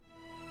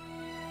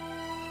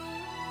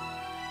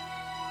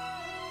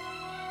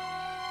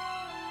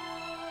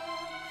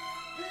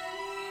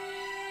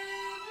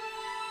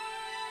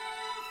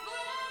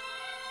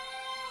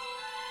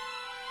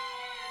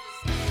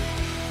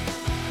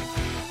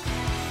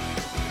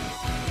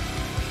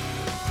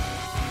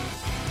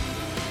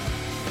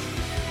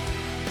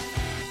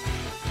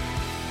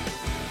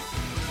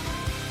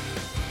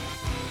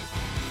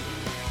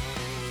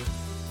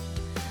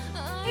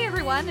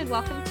everyone, and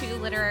welcome to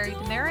Literary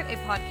Demerit, a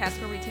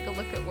podcast where we take a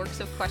look at works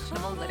of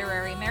questionable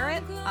literary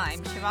merit. I'm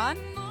Siobhan.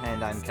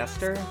 And I'm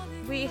Kester.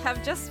 We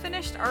have just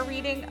finished our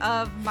reading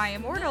of My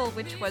Immortal,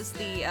 which was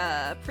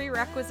the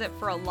prerequisite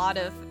for a lot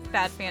of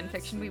bad fan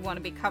fiction we want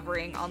to be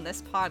covering on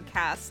this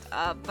podcast,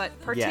 but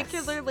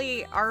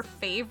particularly our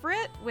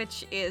favorite,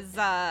 which is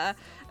the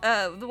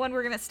one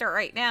we're going to start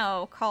right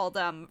now, called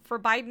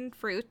Forbiden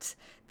Fruit,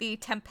 The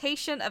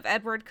Tempation of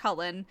Edward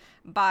Cullen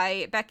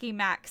by Becky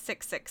Mac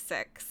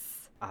 666.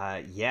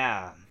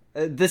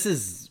 This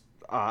is,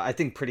 I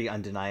think, pretty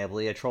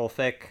undeniably a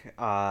trollfic.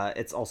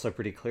 It's also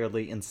pretty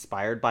clearly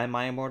inspired by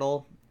My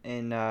Immortal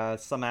in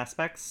some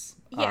aspects.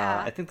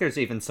 Yeah. I think there's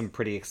even some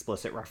pretty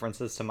explicit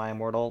references to My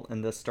Immortal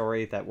in this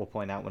story that we'll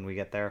point out when we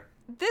get there.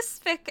 This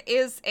fic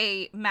is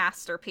a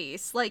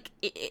masterpiece.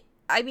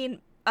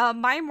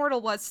 My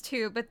Immortal was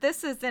too, but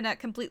this is in a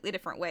completely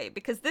different way,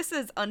 because this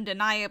is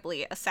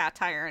undeniably a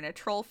satire and a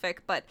trollfic,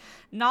 but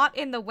not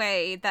in the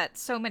way that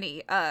so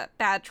many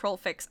bad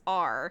trollfics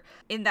are,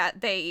 in that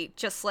they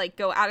just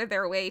go out of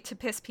their way to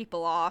piss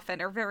people off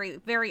and are very,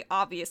 very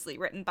obviously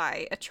written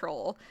by a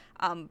troll.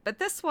 But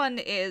this one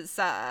is,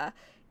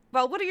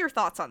 what are your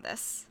thoughts on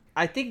this?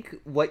 I think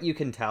what you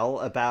can tell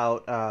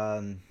about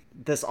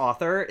this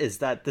author is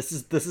that this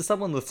is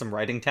someone with some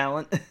writing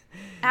talent.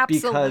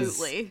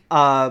 Absolutely.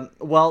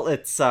 Because,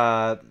 it's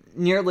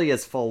nearly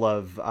as full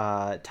of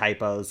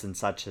typos and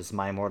such as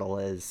My Immortal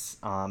is,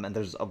 and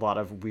there's a lot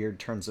of weird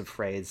turns of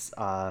phrase.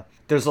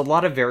 There's a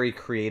lot of very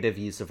creative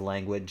use of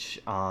language,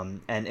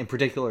 and in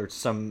particular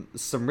some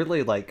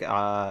really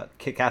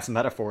kick-ass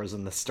metaphors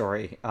in the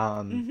story.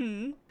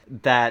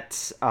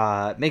 That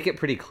make it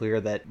pretty clear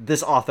that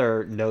this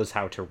author knows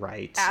how to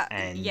write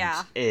and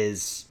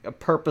is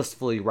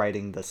purposefully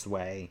writing this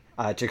way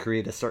to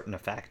create a certain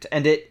effect.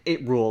 And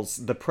it rules.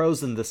 The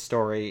prose in this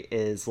story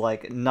is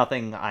like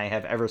nothing I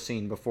have ever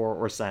seen before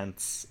or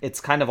since.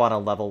 It's kind of on a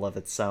level of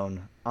its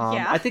own.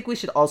 I think we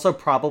should also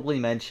probably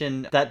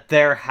mention that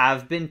there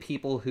have been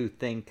people who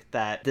think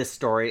that this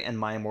story and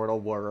My Immortal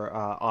were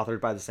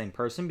authored by the same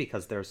person,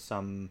 because there's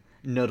some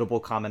notable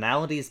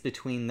commonalities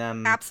between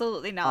them.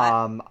 Absolutely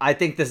not. I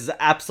think this is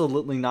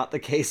absolutely not the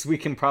case. We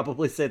can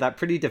probably say that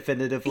pretty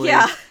definitively.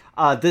 Yeah.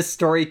 This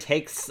story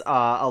takes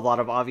a lot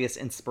of obvious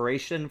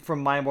inspiration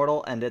from My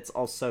Immortal, and it's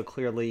also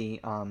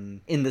clearly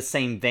in the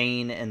same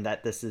vein, in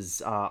that this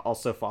is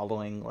also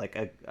following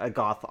a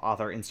goth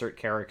author insert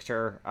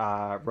character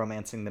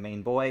romancing the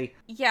main boy.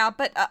 Yeah,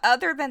 but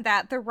other than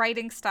that, the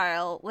writing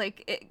style,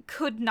 it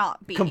could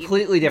not be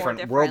completely different,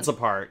 different. Worlds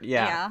apart.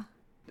 Yeah.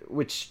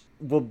 Which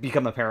will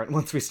become apparent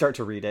once we start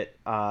to read it.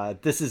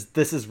 This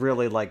is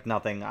really like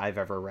nothing I've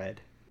ever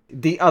read.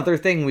 The other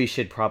thing we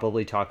should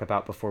probably talk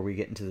about before we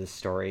get into this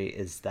story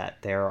is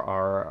that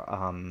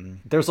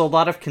there's a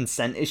lot of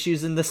consent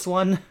issues in this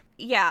one.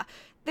 Yeah.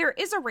 There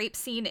is a rape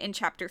scene in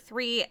chapter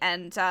 3,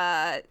 and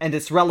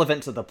it's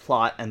relevant to the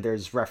plot, and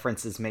there's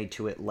references made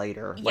to it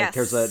later. Yes.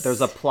 There's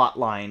a plot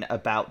line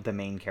about the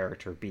main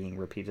character being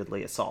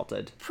repeatedly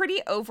assaulted. Pretty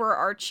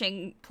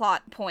overarching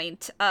plot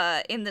point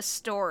in the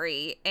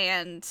story,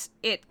 and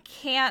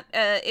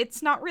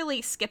it's not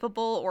really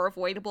skippable or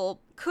avoidable.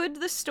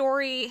 Could the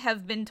story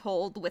have been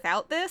told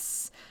without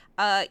this?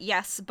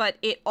 Yes, but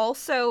it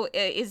also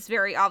is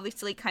very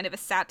obviously kind of a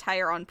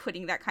satire on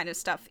putting that kind of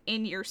stuff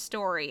in your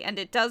story, and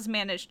it does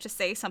manage to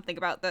say something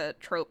about the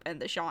trope and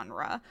the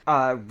genre.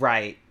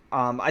 Right.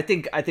 I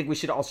think we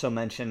should also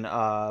mention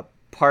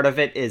part of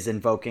it is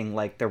invoking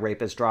the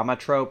rape as drama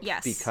trope.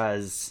 Yes.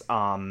 Because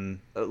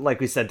like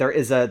we said,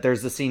 there's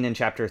a scene in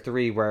chapter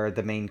 3 where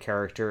the main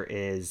character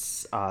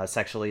is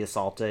sexually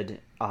assaulted.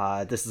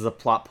 This is a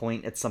plot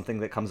point. It's something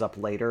that comes up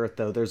later,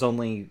 though there's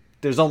only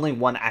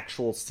one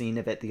actual scene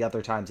of it. The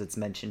other times it's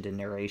mentioned in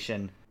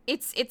narration.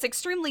 It's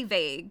extremely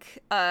vague.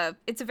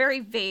 It's a very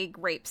vague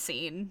rape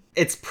scene.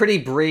 It's pretty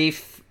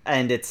brief,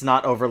 and it's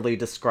not overly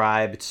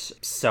described.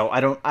 So I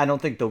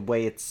don't think the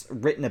way it's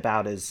written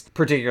about is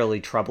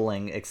particularly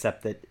troubling,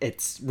 except that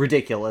it's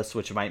ridiculous,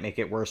 which might make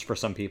it worse for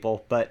some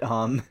people, but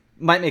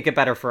might make it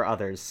better for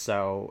others.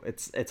 So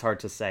it's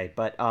hard to say,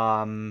 but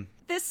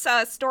this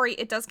story,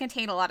 it does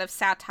contain a lot of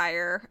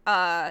satire.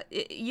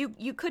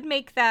 You could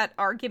make that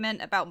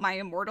argument about My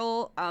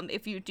Immortal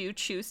if you do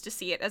choose to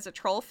see it as a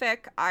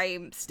trollfic.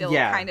 I'm still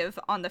kind of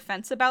on the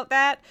fence about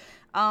that.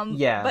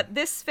 But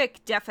this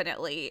fic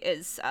definitely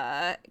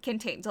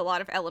contains a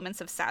lot of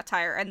elements of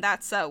satire, and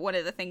that's one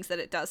of the things that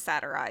it does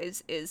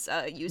satirize, is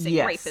using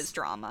rape as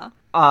drama.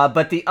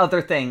 But the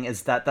other thing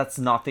is that that's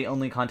not the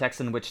only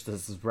context in which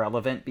this is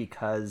relevant,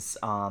 because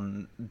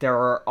there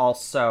are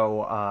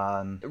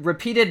also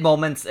repeated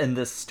moments in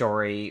this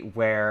story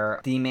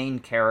where the main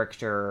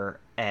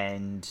character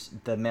and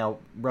the male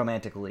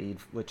romantic lead,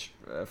 which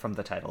from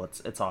the title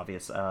it's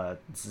obvious,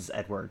 this is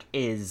Edward,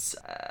 is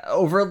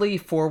overly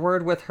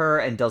forward with her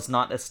and does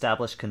not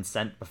establish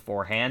consent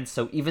beforehand.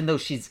 So even though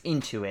she's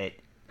into it,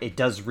 it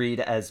does read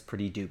as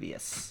pretty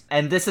dubious.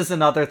 And this is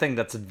another thing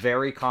that's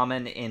very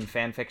common in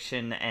fan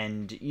fiction,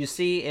 and you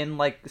see in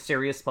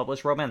serious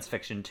published romance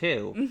fiction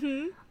too.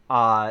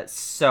 Mm-hmm.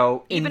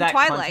 So in even that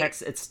Twilight.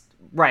 context, it's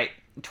right.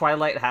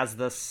 Twilight has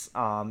this,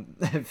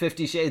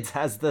 50 Shades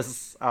has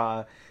this,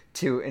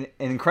 to an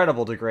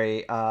incredible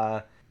degree.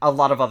 A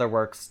lot of other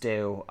works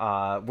do,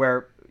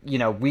 where,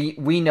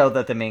 we know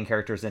that the main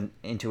character's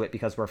into it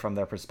because we're from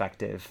their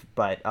perspective,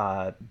 but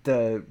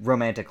the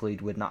romantic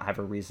lead would not have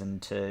a reason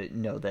to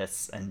know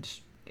this, and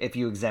if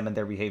you examine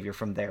their behavior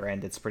from their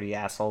end, it's pretty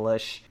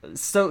asshole-ish.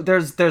 So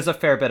there's a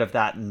fair bit of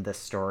that in this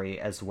story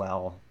as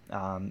well.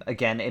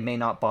 Again, it may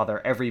not bother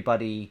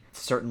everybody.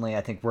 Certainly,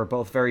 I think we're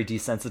both very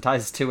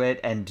desensitized to it,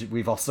 and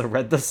we've also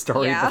read the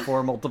story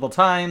before multiple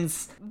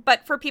times.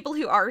 But for people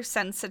who are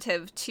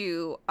sensitive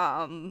to,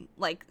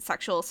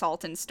 sexual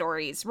assault in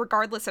stories,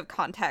 regardless of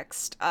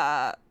context,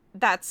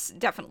 that's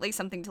definitely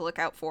something to look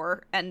out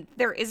for. And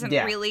there isn't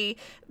really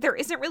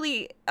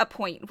a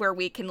point where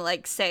we can,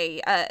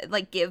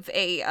 give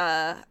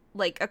a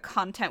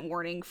content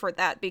warning for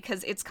that,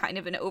 because it's kind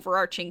of an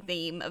overarching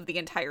theme of the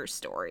entire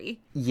story.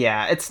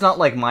 Yeah, it's not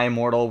like My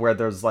Immortal where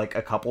there's a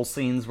couple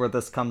scenes where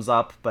this comes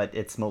up, but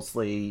it's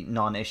mostly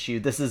non-issue.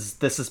 This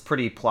is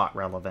pretty plot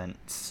relevant,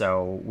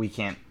 so we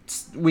can't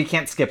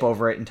skip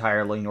over it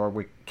entirely,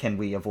 nor can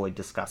we avoid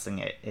discussing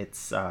it.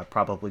 It's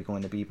probably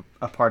going to be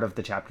a part of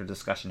the chapter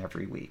discussion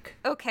every week.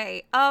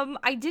 Okay,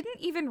 I didn't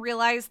even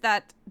realize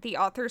that the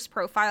author's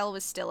profile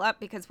was still up,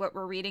 because what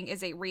we're reading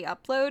is a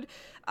re-upload,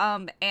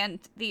 and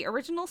the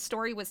original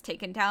story was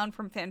taken down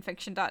from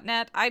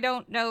fanfiction.net. I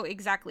don't know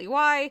exactly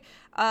why.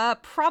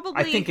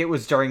 Probably... I think it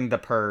was during the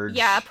purge.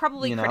 Yeah,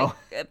 probably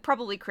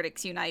probably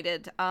Critics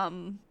United.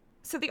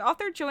 So the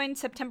author joined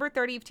September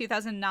 30th,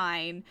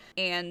 2009,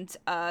 and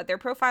their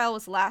profile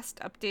was last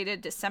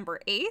updated December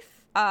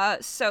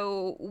 8th.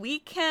 So we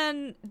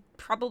can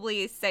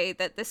probably say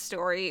that this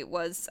story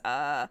was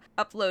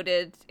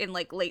uploaded in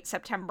late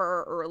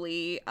September,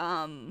 early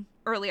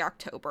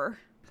October.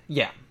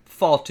 Yeah,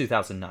 fall of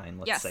 2009,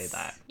 let's say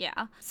that.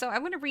 Yeah. So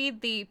I'm going to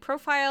read the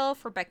profile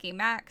for Becky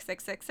Mac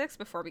 666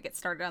 before we get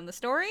started on the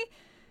story.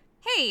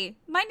 Hey,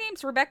 my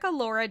name's Rebecca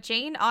Laura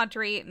Jane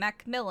Audrey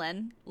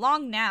Macmillan.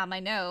 Long nam, I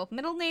know.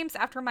 Middle names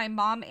after my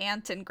mom,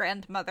 aunt, and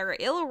grandmother.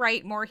 It'll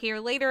write more here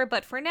later,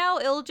 but for now,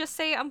 it'll just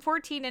say I'm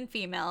 14 and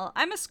female.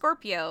 I'm a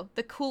Scorpio,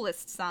 the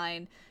coolest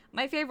sign.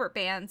 My favorite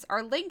bands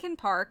are Linkin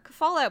Park,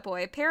 Fall Out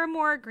Boy,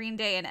 Paramore, Green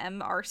Day, and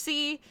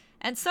MRC,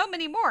 and so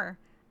many more.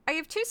 I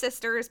have 2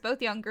 sisters,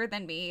 both younger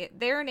than me.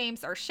 Their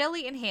names are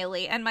Shelly and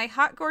Haley, and my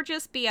hot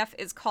gorgeous BF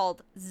is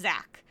called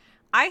Zach.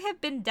 I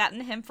have been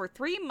dating him for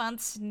 3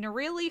 months,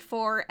 nearly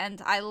 4, and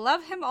I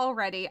love him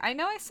already. I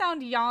know I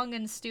sound young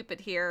and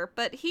stupid here,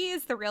 but he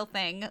is the real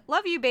thing.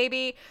 Love you,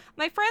 baby.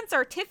 My friends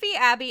are Tiffy,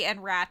 Abby,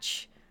 and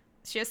Ratch.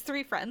 She has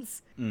 3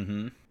 friends.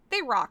 Mm-hmm.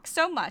 They rock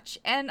so much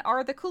and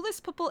are the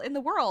coolest people in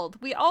the world.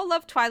 We all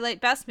love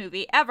Twilight, best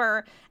movie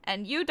ever,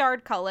 and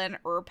Edward Cullen,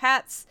 or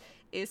Pats,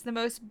 is the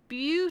most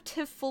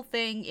beautiful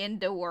thing in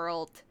the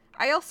world.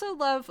 I also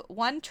love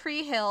One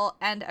Tree Hill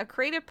and a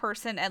creative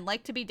person and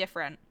like to be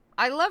different.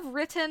 I love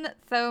written,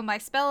 though my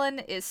spelling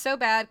is so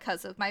bad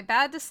because of my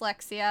bad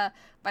dyslexia,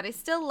 but I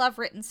still love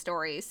written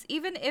stories,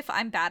 even if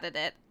I'm bad at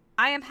it.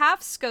 I am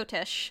half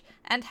Scottish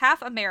and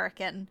half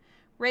American,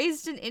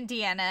 raised in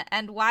Indiana,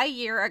 and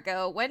year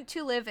ago went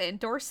to live in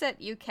Dorset,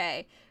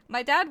 UK.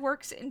 My dad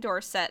works in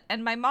Dorset,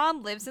 and my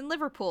mom lives in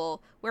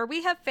Liverpool, where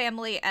we have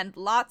family and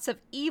lots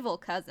of evil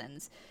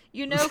cousins.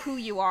 You know who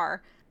you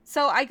are.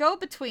 So I go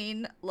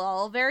between,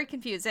 lol, very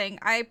confusing.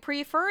 I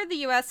prefer the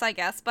US, I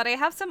guess, but I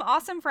have some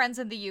awesome friends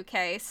in the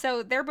UK,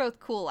 so they're both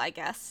cool, I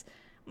guess.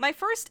 My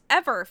first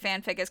ever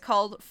fanfic is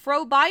called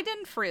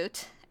Forbiden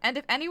Fruit, and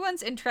if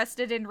anyone's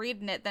interested in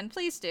reading it, then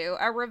please do.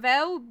 A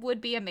review would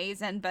be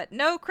amazing, but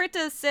no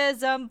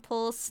criticism,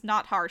 pulse,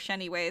 not harsh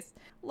anyways.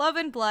 Love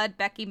and blood,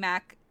 Becky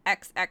Mac,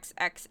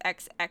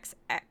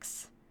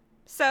 XXXXXX.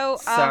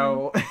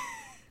 So,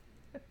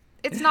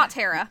 it's not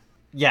Tara.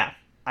 Yeah.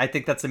 I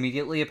think that's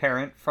immediately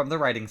apparent from the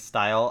writing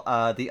style.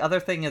 The other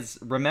thing is,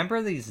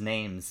 remember these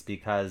names,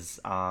 because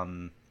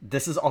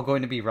this is all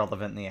going to be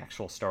relevant in the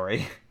actual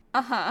story.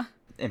 Uh-huh.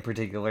 In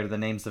particular, the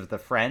names of the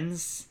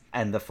friends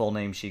and the full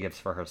name she gives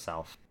for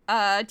herself.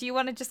 Do you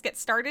want to just get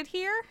started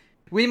here?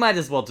 We might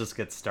as well just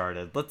get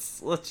started.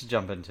 Let's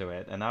jump into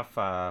it. Enough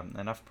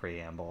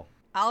preamble.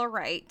 All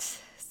right.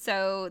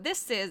 So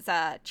this is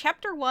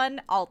Chapter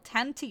 1,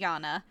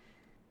 Altentiana.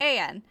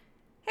 And,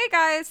 hey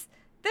guys!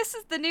 This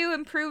is the new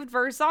improved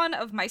version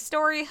of my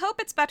story.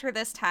 Hope it's better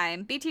this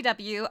time.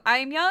 BTW,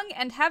 I'm young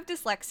and have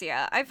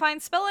dyslexia. I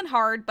find spelling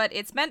hard, but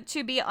it's meant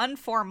to be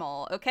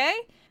unformal,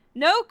 okay?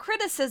 No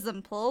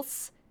criticism,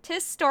 pulse.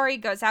 Tis story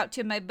goes out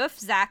to my buff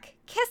Zach.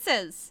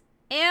 Kisses!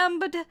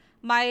 And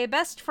my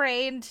best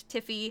friend,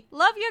 Tiffy.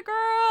 Love you,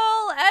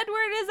 girl!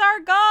 Edward is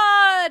our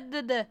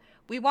god!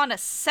 We want to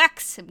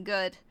sex him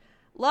good.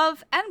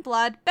 Love and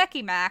blood,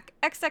 Becky Mac,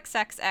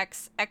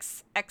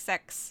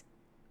 XXXXXXX.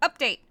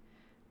 Update.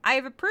 I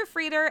have a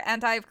proofreader,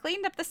 and I have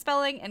cleaned up the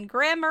spelling and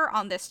grammar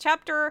on this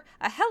chapter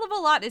a hell of a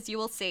lot, as you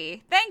will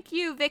see. Thank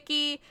you,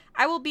 Vicky.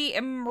 I will be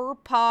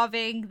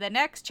improving the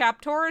next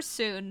chapter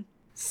soon.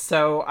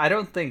 So, I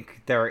don't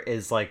think there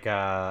is,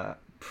 a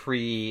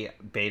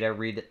pre-beta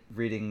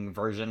reading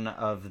version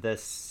of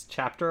this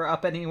chapter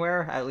up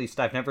anywhere. At least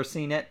I've never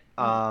seen it.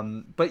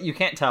 But you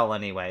can't tell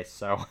anyway,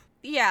 so.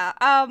 Yeah,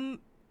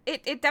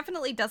 it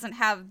definitely doesn't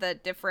have the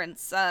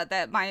difference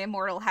that My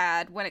Immortal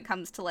had when it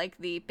comes to, like,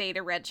 the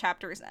beta read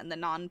chapters and the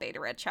non-beta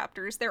read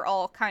chapters. They're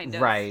all kind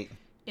of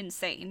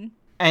insane.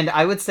 And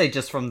I would say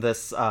just from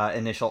this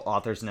initial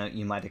author's note,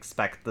 you might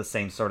expect the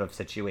same sort of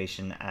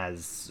situation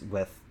as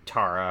with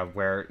Tara,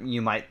 where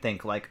you might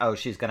think, like, oh,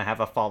 she's going to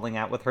have a falling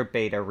out with her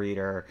beta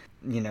reader.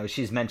 You know,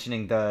 she's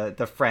mentioning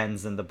the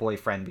friends and the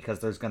boyfriend because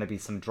there's going to be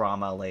some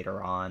drama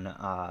later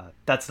on.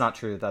 That's not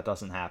true. That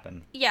doesn't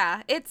happen.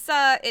 Yeah, it's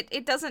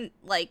it doesn't,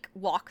 like,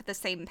 walk the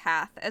same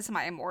path as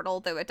My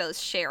Immortal, though it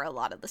does share a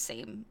lot of the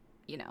same,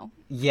 you know.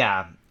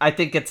 Yeah, I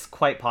think it's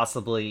quite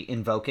possibly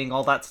invoking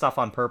all that stuff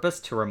on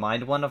purpose to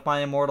remind one of My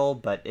Immortal,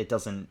 but it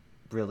doesn't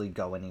really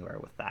go anywhere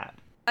with that.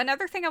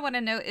 Another thing I want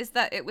to note is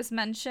that it was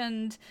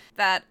mentioned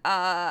that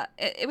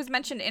it was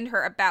mentioned in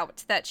her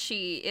about that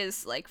she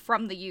is, like,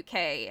 from the UK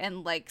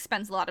and, like,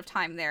 spends a lot of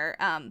time there.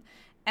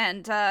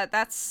 And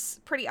that's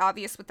pretty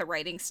obvious with the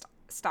writing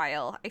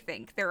style, I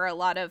think. There are a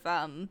lot of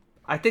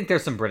I think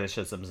there's some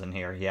Britishisms in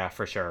here, yeah,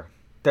 for sure.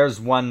 There's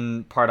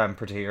one part I'm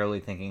particularly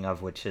thinking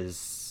of, which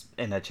is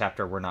in a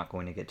chapter we're not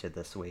going to get to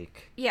this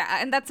week. Yeah,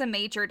 and that's a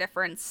major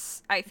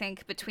difference, I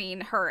think,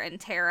 between her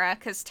and Tara,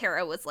 because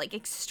Tara was, like,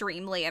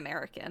 extremely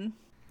American.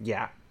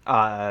 Yeah.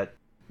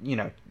 You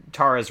know,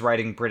 Tara's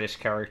writing British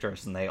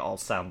characters and they all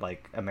sound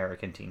like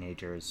American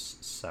teenagers,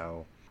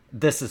 so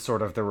this is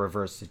sort of the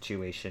reverse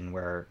situation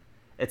where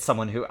it's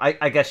someone who,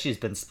 I guess she's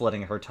been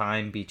splitting her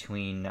time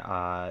between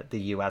the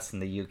US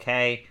and the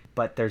UK,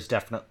 but there's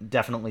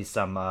definitely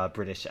some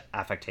British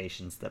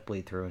affectations that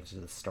bleed through into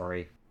the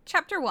story.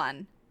 Chapter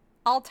 1.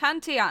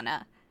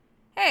 Altantiana.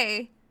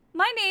 Hey,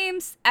 my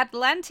name's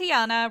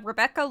Atlantiana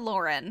Rebecca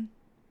Lauren.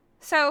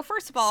 So,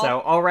 first of all...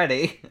 So,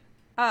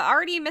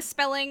 already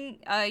misspelling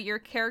your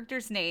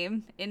character's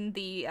name in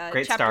the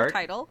Great chapter start.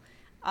 title.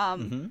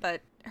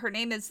 But her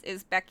name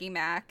is Becky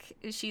Mack.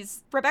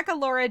 She's Rebecca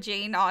Laura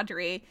Jane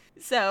Audrey.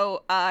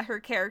 So her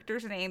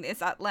character's name is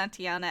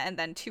Atlantiana and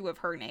then two of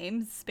her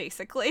names,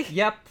 basically.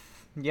 Yep.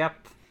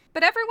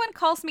 But everyone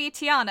calls me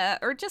Tiana,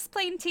 or just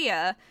plain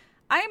Tia.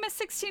 I am a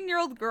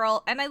 16-year-old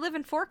girl, and I live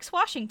in Forks,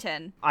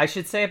 Washington. I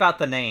should say about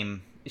the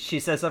name. She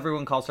says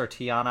everyone calls her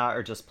Tiana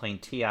or just plain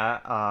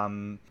Tia.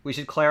 We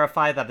should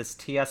clarify that it's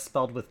Tia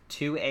spelled with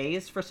two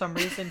A's for some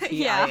reason.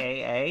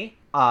 T-I-A-A.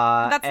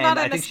 That's not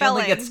a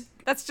misspelling.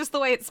 That's just the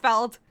way it's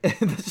spelled.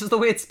 That's just the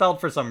way it's spelled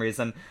for some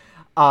reason.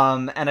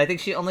 And I think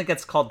she only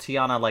gets called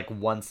Tiana like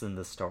once in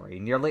the story.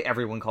 Nearly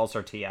everyone calls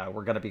her Tia.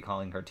 We're gonna be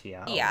calling her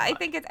Tia. Yeah, I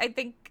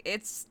think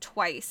it's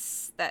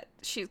twice that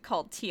she's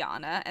called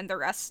Tiana, and the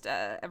rest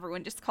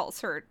everyone just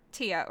calls her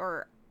Tia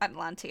or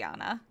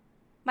Atlantiana.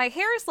 My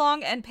hair is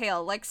long and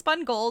pale like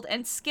spun gold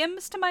and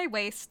skims to my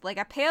waist like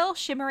a pale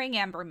shimmering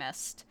amber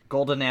mist.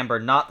 Gold and amber,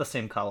 not the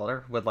same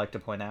color, would like to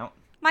point out.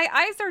 My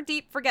eyes are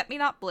deep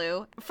forget-me-not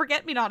blue.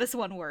 Forget-me-not is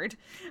one word.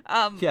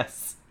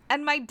 Yes.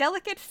 And my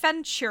delicate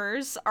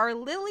features are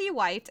lily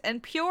white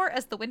and pure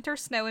as the winter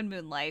snow and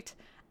moonlight.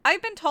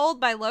 I've been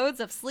told by loads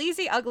of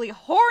sleazy, ugly,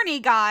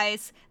 horny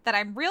guys that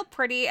I'm real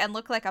pretty and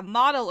look like a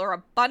model or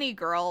a bunny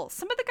girl.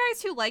 Some of the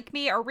guys who like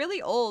me are really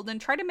old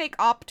and try to make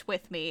opt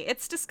with me.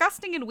 It's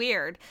disgusting and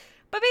weird.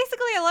 But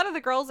basically, a lot of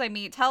the girls I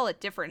meet tell a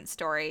different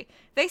story.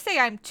 They say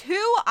I'm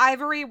too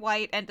ivory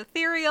white and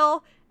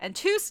ethereal and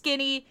too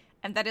skinny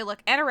and that I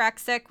look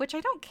anorexic, which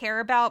I don't care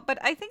about, but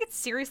I think it's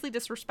seriously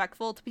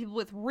disrespectful to people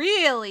with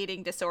real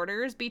eating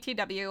disorders.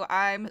 BTW,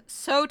 I'm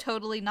so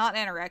totally not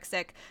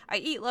anorexic. I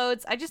eat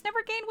loads, I just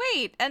never gain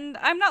weight, and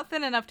I'm not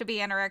thin enough to be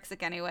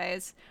anorexic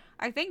anyways.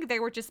 I think they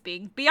were just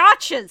being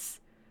biatches.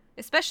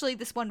 Especially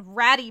this one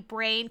ratty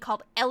brain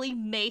called Ellie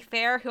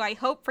Mayfair, who I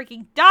hope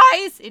freaking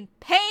dies in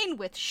pain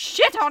with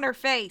shit on her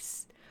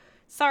face.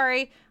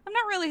 Sorry, I'm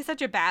not really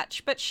such a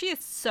batch, but she is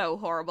so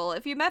horrible.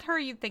 If you met her,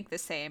 you'd think the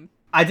same.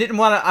 I didn't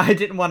want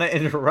to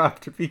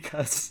interrupt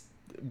because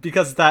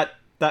that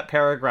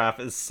paragraph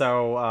is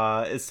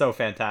so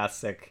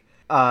fantastic.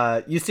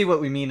 You see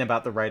what we mean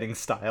about the writing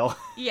style.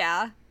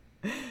 Yeah.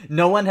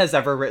 No one has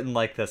ever written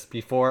like this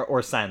before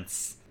or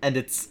since, and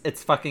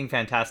it's fucking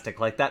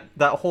fantastic. Like that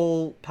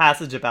whole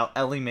passage about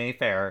Ellie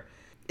Mayfair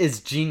is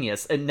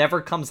genius. It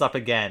never comes up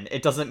again.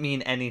 It doesn't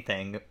mean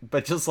anything,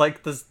 but just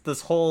like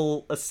this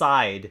whole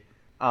aside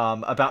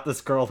about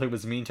this girl who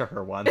was mean to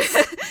her once.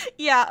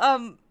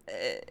 Yeah,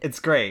 it's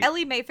great.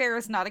 Ellie Mayfair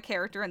is not a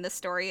character in this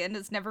story and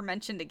is never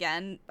mentioned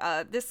again.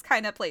 This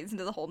kind of plays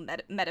into the whole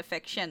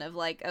metafiction of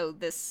like, oh,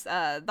 this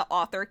the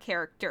author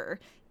character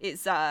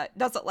is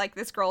doesn't like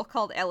this girl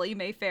called Ellie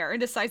Mayfair and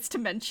decides to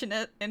mention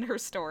it in her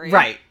story.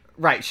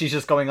 Right. She's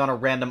just going on a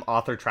random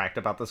author tract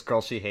about this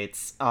girl she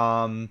hates.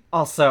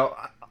 Also,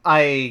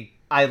 I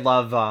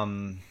love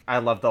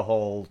the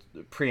whole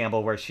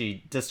preamble where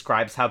she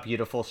describes how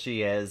beautiful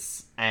she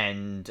is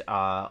and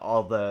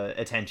all the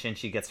attention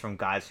she gets from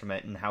guys from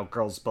it and how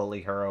girls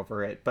bully her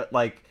over it. But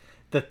like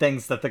the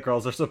things that the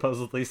girls are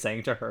supposedly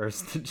saying to her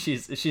is that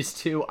she's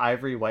too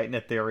ivory white and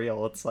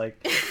ethereal. It's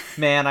like,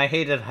 man, I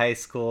hated high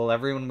school.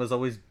 Everyone was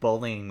always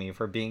bullying me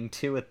for being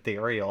too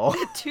ethereal.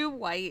 Too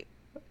white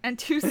and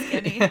too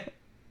skinny.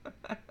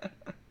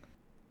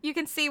 You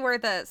can see where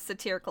the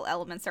satirical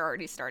elements are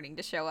already starting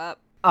to show up.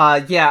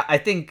 Yeah, I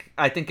think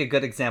a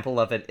good example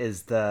of it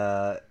is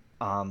the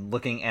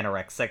looking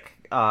anorexic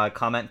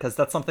comment, because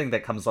that's something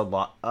that comes a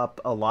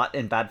lot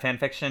in bad fan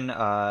fiction.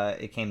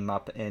 It came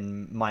up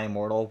in My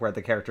Immortal, where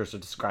the characters are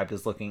described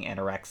as looking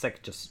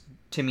anorexic, just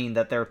to mean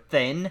that they're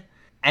thin.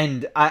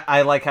 And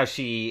I like how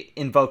she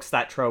invokes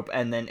that trope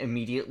and then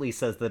immediately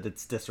says that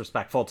it's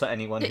disrespectful to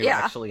anyone who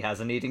actually has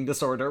an eating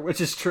disorder,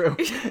 which is true.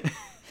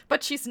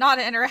 But she's not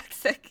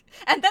anorexic.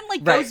 And then,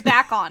 goes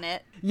back on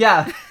it.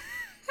 Yeah.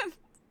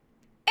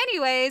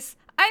 Anyways,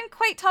 I'm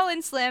quite tall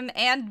and slim,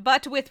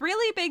 but with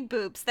really big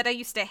boobs that I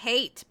used to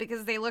hate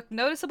because they look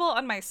noticeable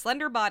on my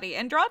slender body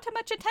and draw too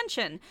much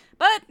attention.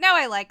 But now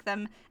I like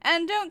them,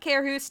 and don't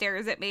care who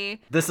stares at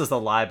me. This is a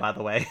lie, by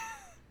the way.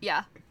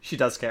 Yeah. She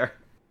does care.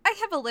 I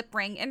have a lip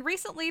ring and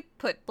recently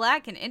put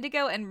black and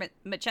indigo and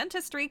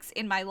magenta streaks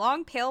in my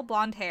long, pale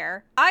blonde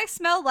hair. I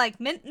smell like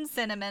mint and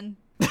cinnamon.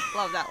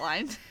 Love that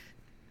line.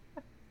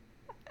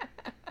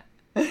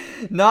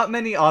 Not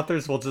many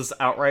authors will just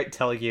outright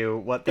tell you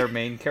what their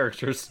main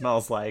character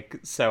smells like,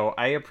 so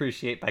I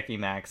appreciate Becky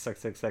Max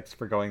 666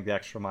 for going the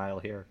extra mile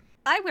here.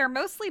 I wear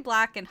mostly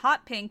black and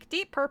hot pink,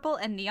 deep purple,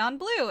 and neon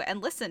blue,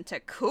 and listen to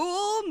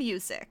cool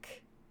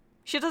music.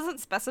 She doesn't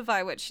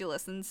specify what she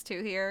listens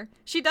to here.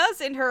 She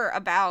does in her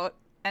about,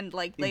 and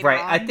later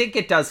right, on. I think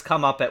it does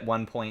come up at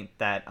one point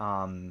that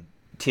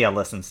Tia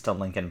listens to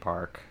Linkin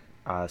Park,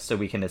 so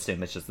we can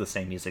assume it's just the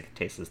same music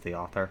taste as the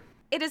author.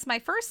 It is my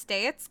first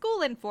day at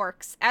school in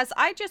Forks, as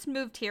I just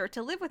moved here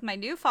to live with my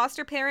new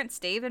foster parents,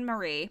 Dave and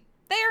Marie.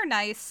 They are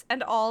nice,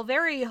 and all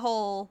very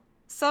whole,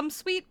 some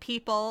sweet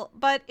people,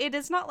 but it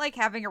is not like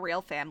having a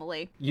real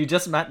family. You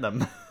just met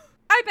them.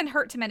 I've been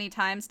hurt too many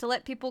times to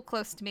let people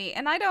close to me,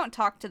 and I don't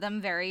talk to them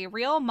very.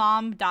 Real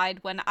mom died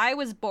when I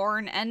was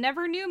born and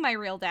never knew my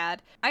real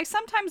dad. I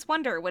sometimes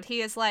wonder what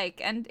he is like,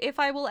 and if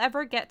I will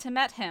ever get to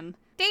meet him.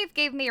 Dave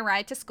gave me a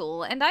ride to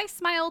school, and I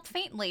smiled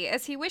faintly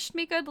as he wished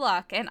me good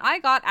luck, and I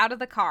got out of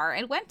the car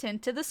and went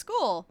into the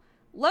school.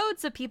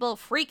 Loads of people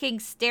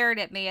freaking stared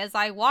at me as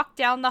I walked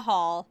down the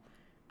hall.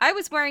 I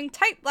was wearing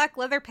tight black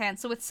leather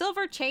pants with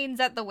silver chains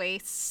at the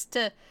waist,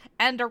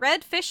 and a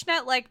red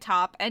fishnet-like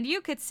top, and you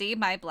could see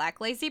my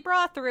black lazy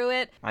bra through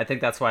it. I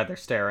think that's why they're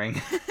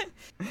staring.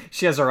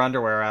 She has her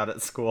underwear out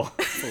at school.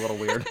 It's a little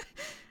weird.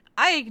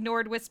 I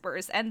ignored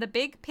whispers and the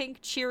big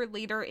pink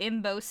cheerleader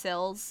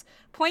imbeciles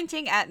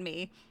pointing at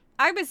me.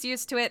 I was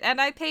used to it, and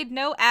I paid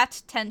no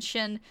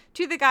attention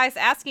to the guys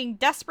asking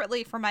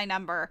desperately for my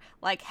number.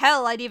 Like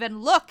hell, I'd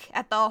even look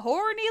at the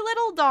horny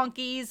little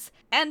donkeys,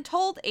 and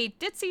told a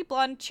ditzy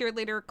blonde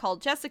cheerleader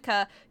called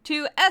Jessica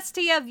to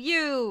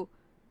STFU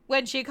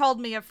when she called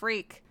me a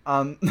freak.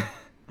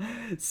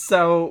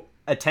 So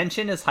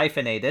attention is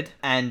hyphenated,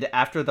 and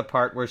after the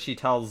part where she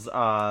tells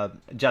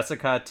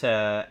Jessica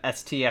to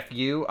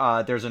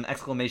STFU, there's an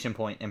exclamation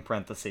point in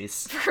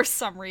parentheses. For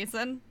some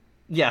reason.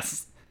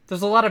 Yes.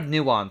 There's a lot of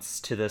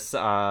nuance to this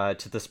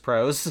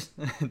prose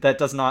that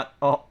does not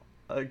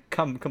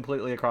come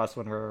completely across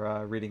when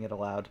we're reading it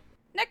aloud.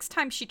 Next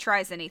time she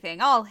tries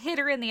anything, I'll hit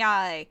her in the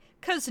eye,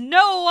 'cause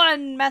no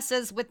one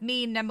messes with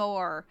me no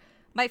more.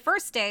 My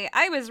first day,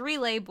 I was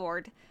relay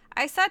bored.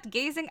 I sat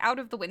gazing out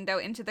of the window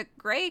into the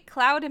gray,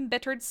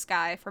 cloud-embittered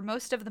sky for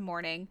most of the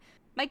morning.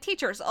 My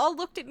teachers all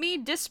looked at me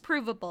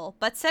disapprovable,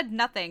 but said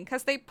nothing,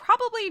 'cause they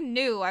probably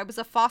knew I was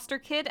a foster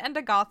kid and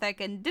a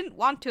gothic and didn't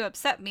want to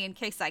upset me in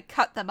case I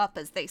cut them up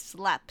as they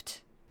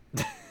slept.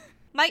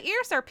 My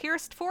ears are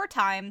pierced 4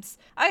 times.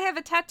 I have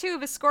a tattoo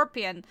of a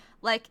scorpion,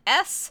 like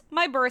S,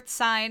 my birth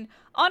sign,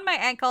 on my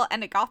ankle,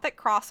 and a gothic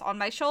cross on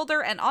my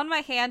shoulder, and on my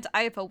hand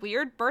I have a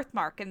weird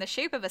birthmark in the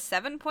shape of a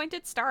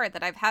 7-pointed star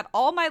that I've had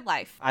all my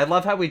life. I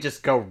love how we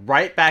just go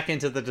right back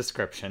into the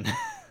description.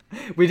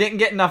 We didn't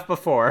get enough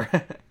before.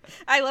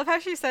 I love how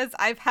she says,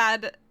 I've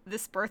had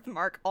this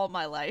birthmark all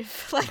my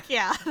life. Like,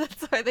 yeah,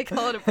 that's why they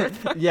call it a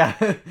birthmark.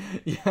 Yeah,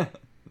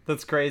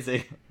 that's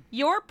crazy.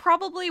 You're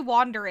probably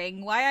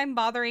wondering why I'm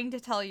bothering to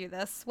tell you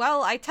this.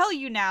 Well, I tell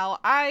you now,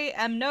 I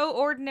am no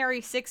ordinary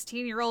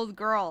 16-year-old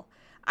girl.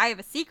 I have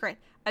a secret,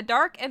 a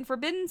dark and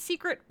forbidden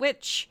secret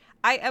which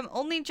I am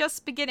only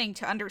just beginning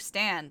to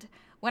understand.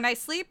 When I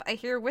sleep, I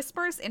hear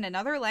whispers in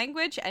another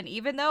language, and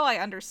even though I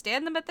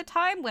understand them at the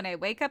time, when I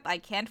wake up, I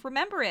can't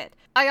remember it.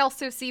 I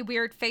also see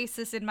weird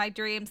faces in my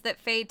dreams that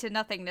fade to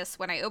nothingness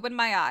when I open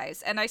my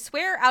eyes, and I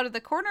swear out of the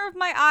corner of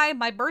my eye,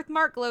 my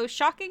birthmark glows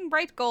shocking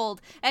bright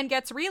gold and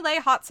gets relay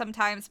hot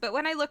sometimes, but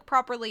when I look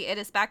properly, it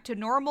is back to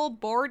normal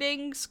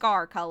boarding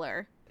scar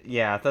color.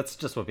 Yeah, that's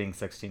just what being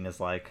 16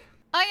 is like.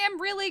 I am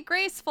really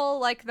graceful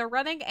like the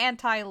running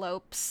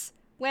antelopes.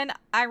 When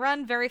I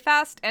run very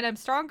fast and am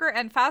stronger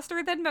and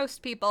faster than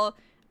most people,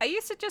 I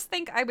used to just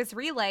think I was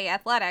relay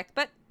athletic,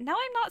 but now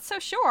I'm not so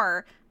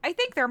sure. I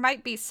think there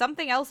might be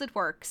something else at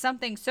work,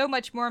 something so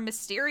much more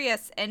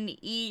mysterious and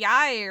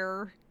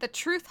eeyire. The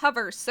truth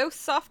hovers so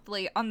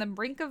softly on the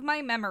brink of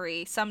my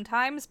memory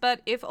sometimes, but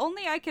if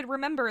only I could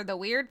remember the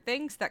weird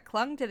things that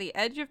clung to the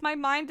edge of my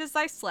mind as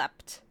I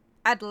slept.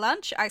 At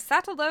lunch, I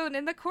sat alone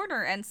in the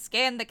corner and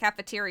scanned the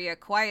cafeteria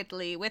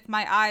quietly, with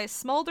my eyes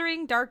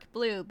smoldering dark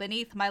blue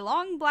beneath my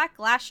long black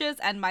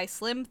lashes and my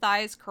slim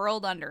thighs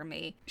curled under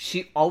me.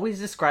 She always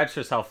describes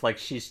herself like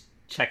she's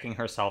checking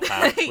herself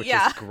out, which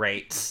is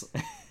great.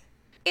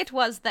 It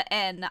was the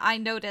N, I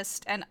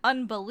noticed, an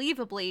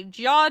unbelievably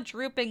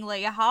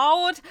jaw-droopingly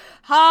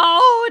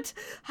howd,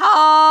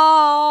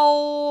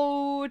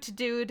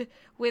 dude,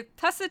 with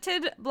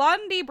tusseted,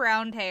 blondie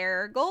brown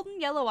hair,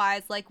 golden yellow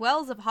eyes like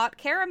wells of hot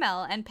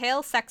caramel, and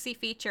pale, sexy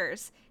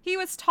features. He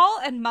was tall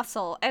and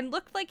muscle, and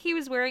looked like he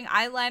was wearing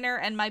eyeliner,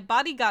 and my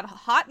body got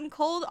hot and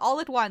cold all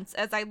at once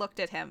as I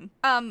looked at him.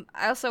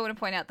 I also want to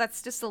point out,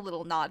 that's just a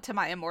little nod to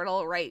My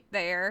Immortal right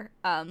there.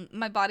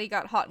 My body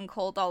got hot and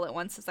cold all at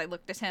once as I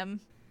looked at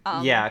him.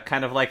 Yeah,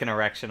 kind of like an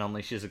erection,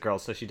 only she's a girl,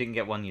 so she didn't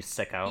get one, you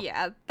sicko.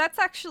 Yeah, that's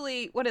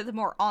actually one of the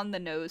more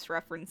on-the-nose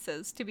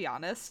references, to be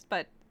honest,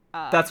 but...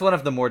 That's one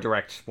of the more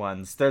direct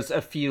ones. There's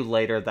a few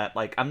later that,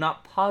 like, I'm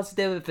not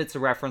positive if it's a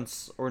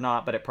reference or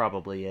not, but it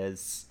probably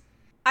is.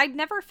 I'd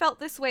never felt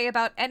this way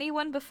about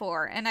anyone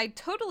before, and I'd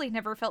totally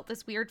never felt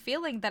this weird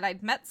feeling that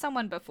I'd met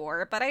someone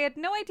before, but I had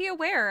no idea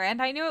where,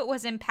 and I knew it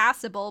was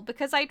impassable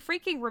because I'd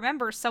freaking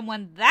remember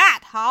someone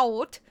that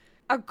hot.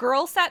 A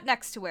girl sat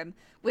next to him,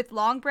 with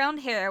long brown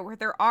hair where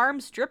their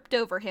arms dripped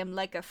over him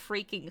like a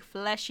freaking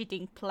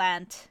flesh-eating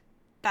plant.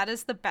 That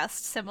is the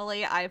best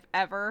simile I've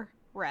ever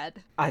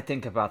read. I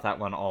think about that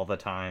one all the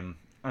time.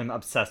 I'm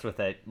obsessed with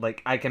it.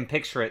 Like, I can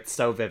picture it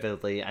so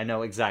vividly. I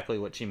know exactly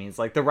what she means.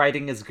 Like, the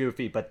writing is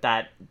goofy, but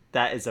that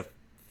is a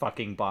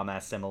fucking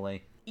bomb-ass simile.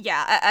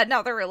 Yeah,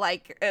 another,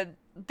 like,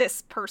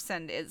 this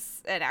person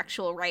is an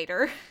actual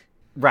writer.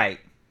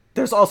 Right.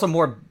 There's also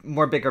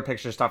more bigger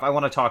picture stuff. I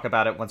want to talk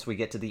about it once we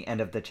get to the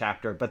end of the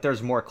chapter, but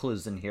there's more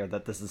clues in here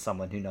that this is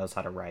someone who knows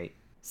how to write.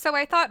 So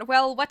I thought,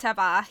 well,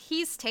 whatever,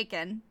 he's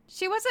taken.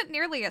 She wasn't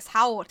nearly as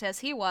hot as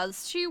he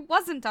was. She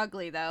wasn't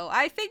ugly, though.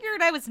 I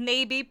figured I was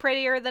maybe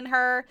prettier than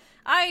her.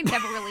 I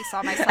never really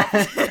saw myself.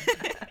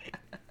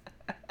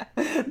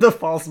 The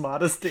false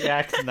modesty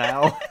act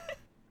now.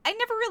 I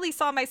never really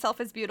saw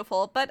myself as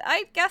beautiful, but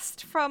I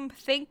guessed from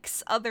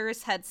thinks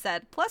others had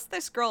said. Plus,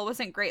 this girl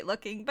wasn't great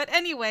looking. But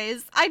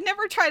anyways, I'd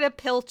never try to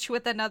pilch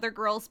with another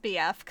girl's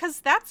BF, because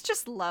that's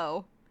just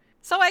low.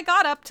 So I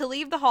got up to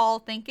leave the hall,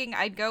 thinking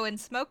I'd go and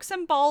smoke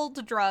some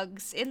bald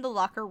drugs in the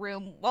locker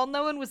room while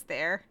no one was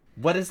there.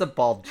 What is a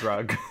bald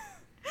drug?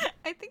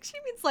 I think she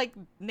means, like,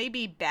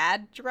 maybe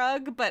bad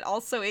drug, but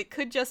also it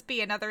could just be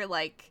another,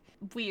 like,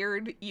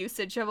 weird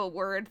usage of a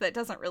word that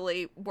doesn't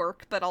really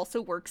work, but also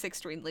works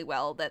extremely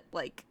well, that,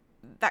 like,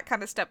 that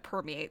kind of stuff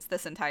permeates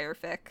this entire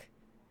fic.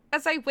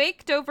 As I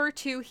waked over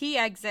to he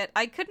exit,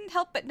 I couldn't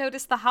help but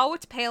notice the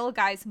howit pale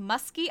guy's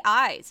musky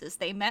eyes as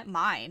they met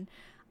mine.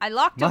 I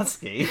locked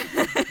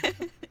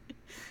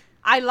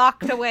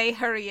away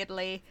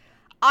hurriedly.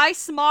 I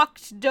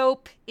smoked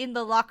dope in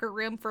the locker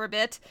room for a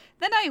bit,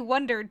 then I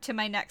wandered to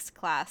my next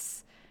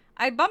class.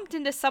 I bumped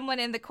into someone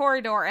in the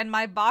corridor and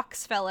my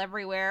box fell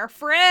everywhere.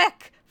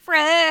 Frick!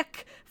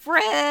 Frick!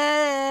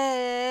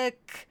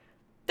 Frick!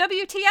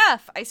 WTF!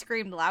 I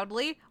screamed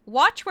loudly.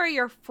 Watch where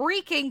you're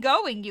freaking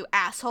going, you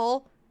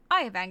asshole!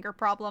 I have anger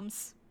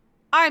problems.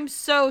 I'm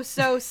so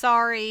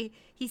sorry,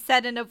 he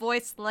said in a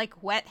voice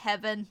like wet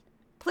heaven.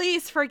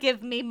 Please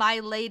forgive me, my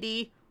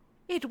lady.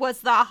 It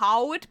was the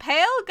Howard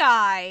Pale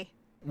guy.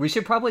 We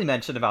should probably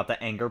mention about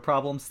the anger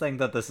problems thing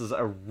that this is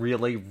a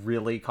really,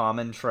 really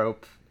common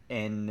trope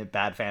in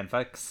bad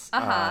fanfics.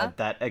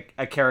 That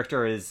a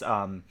character is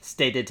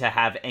stated to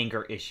have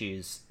anger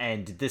issues,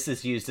 and this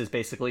is used as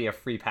basically a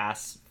free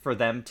pass for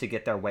them to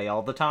get their way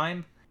all the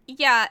time.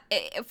 Yeah,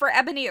 for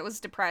Ebony it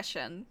was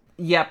depression.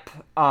 Yep.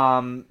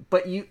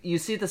 But you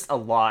see this a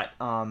lot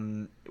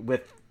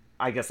with,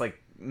 I guess, like,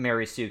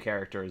 Mary Sue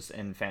characters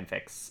in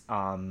fanfics.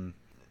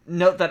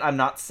 Note that I'm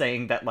not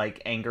saying that,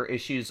 like, anger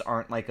issues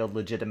aren't, like, a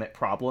legitimate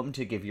problem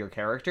to give your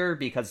character,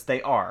 because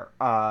they are.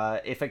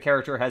 If a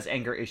character has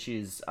anger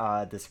issues,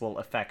 this will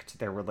affect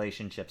their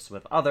relationships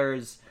with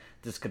others.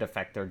 This could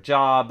affect their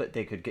job.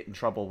 They could get in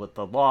trouble with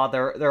the law.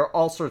 There are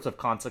all sorts of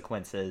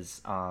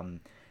consequences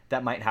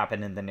that might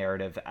happen in the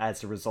narrative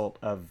as a result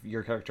of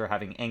your character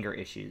having anger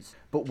issues.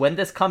 But when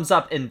this comes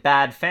up in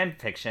bad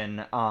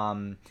fanfiction,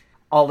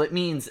 all it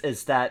means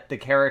is that the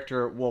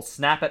character will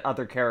snap at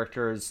other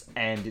characters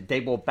and they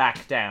will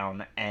back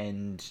down,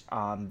 and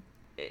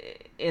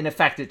in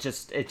effect it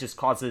just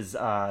causes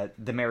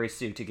the Mary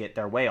Sue to get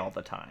their way all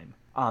the time.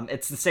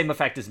 It's the same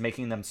effect as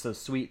making them so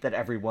sweet that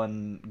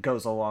everyone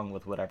goes along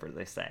with whatever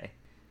they say.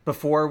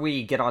 Before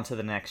we get on to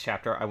the next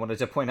chapter, I wanted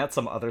to point out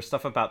some other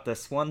stuff about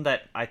this one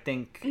that I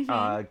think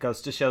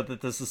goes to show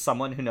that this is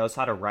someone who knows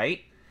how to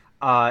write.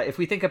 If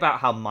we think about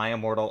how My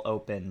Immortal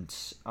opened,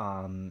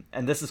 and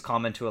this is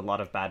common to a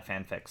lot of bad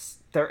fanfics,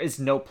 there is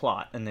no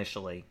plot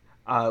initially.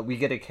 We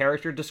get a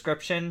character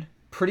description,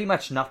 pretty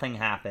much nothing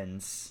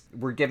happens.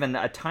 We're given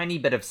a tiny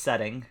bit of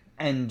setting,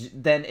 and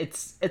then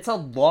it's a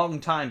long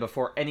time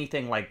before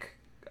anything like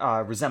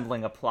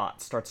resembling a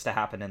plot starts to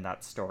happen in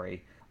that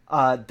story.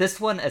 This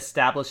one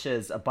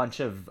establishes a bunch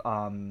of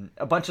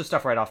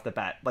stuff right off the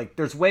bat. Like,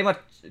 there's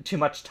too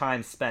much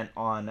time spent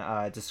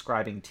on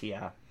describing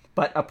Tia.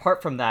 But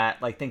apart from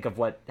that, like, think of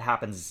what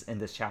happens in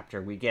this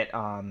chapter. We get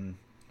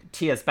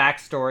Tia's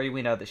backstory.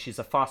 We know that she's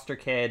a foster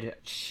kid.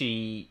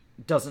 She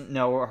doesn't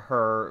know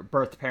her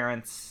birth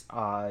parents,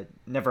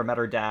 never met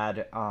her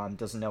dad,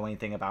 doesn't know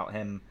anything about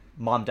him.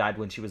 Mom died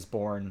when she was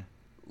born.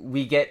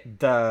 We get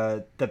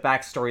the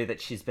backstory that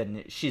she's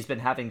been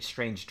having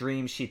strange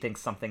dreams. She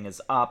thinks something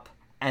is up,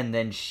 and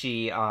then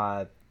she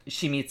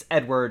meets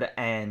Edward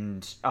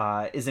and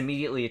is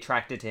immediately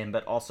attracted to him,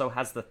 but also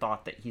has the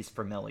thought that he's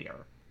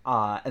familiar.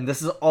 And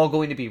this is all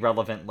going to be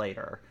relevant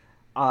later.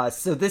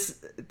 So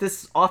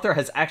this author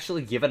has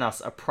actually given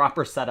us a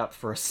proper setup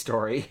for a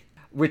story,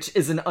 which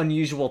is an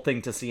unusual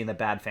thing to see in a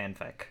bad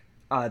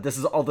fanfic. This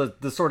is all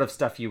the sort of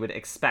stuff you would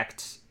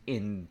expect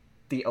in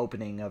the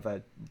opening of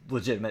a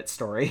legitimate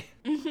story.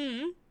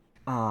 Mm-hmm.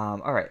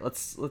 All right,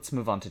 let's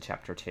move on to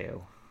chapter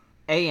 2.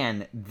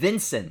 A.N.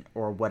 Vincent,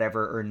 or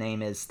whatever her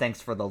name is,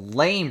 thanks for the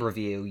lame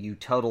review, you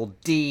total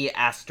D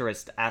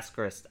asterisk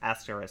asterisk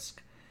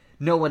asterisk.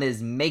 No one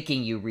is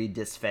making you read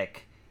this fic.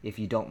 If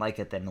you don't like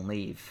it, then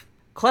leave.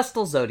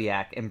 Clestel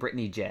Zodiac and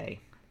Brittany J.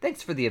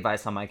 Thanks for the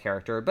advice on my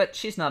character, but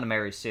she's not a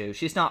Mary Sue.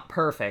 She's not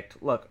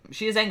perfect. Look,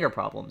 she has anger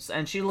problems,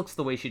 and she looks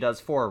the way she does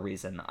for a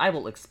reason. I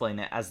will explain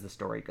it as the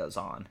story goes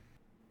on.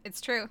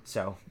 It's true.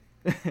 So,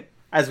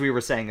 as we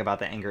were saying about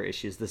the anger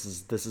issues, this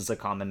is a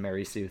common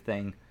Mary Sue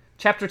thing.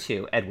 Chapter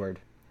 2, Edward.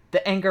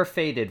 The anger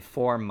faded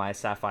from my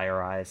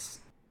sapphire eyes.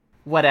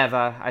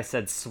 Whatever, I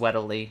said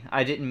sweatily.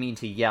 I didn't mean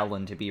to yell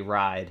and to be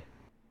ride.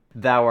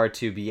 Thou art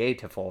too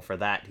beautiful for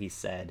that, he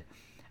said.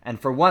 And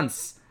for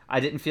once, I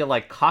didn't feel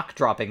like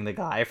cock-dropping the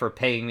guy for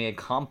paying me a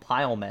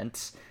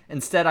compliment.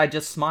 Instead, I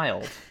just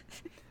smiled.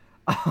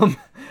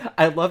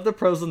 I love the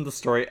prose in the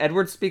story.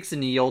 Edward speaks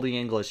in Ye Olde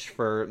English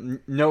for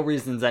no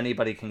reasons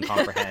anybody can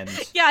comprehend.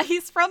 Yeah,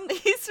 he's from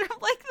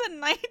like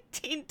the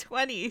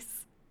 1920s.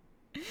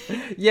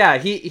 Yeah,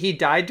 he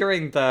died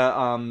during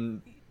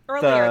the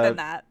earlier than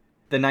that.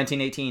 The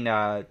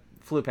 1918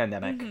 flu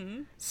pandemic.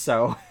 Mm-hmm.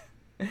 So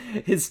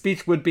his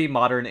speech would be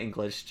modern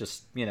English,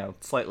 just,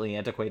 slightly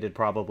antiquated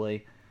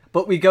probably.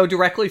 But we go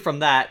directly from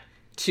that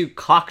to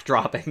cock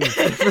dropping,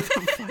 whatever the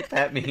fuck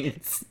that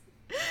means.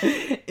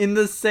 In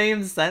the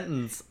same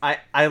sentence.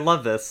 I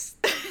love this.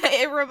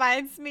 It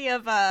reminds me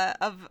of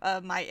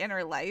My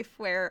Inner Life,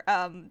 where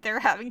they're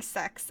having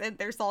sex and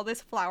there's all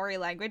this flowery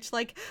language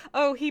like,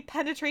 oh, he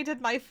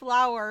penetrated my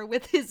flower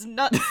with his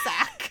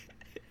nutsack.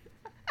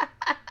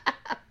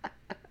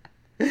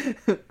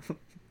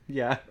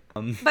 Yeah.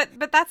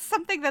 But that's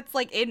something that's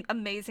like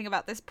amazing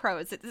about this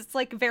prose. It's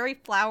like very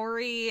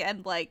flowery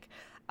and like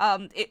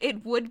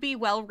it would be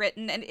well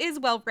written and is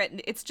well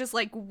written. It's just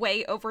like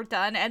way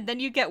overdone, and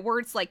then you get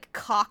words like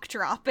cock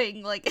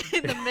dropping like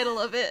in the middle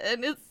of it,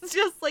 and it's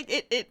just like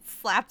it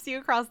slaps you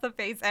across the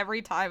face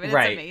every time, and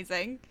right. It's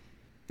amazing.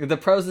 The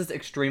prose is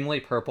extremely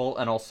purple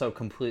and also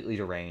completely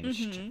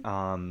deranged.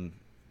 Mm-hmm.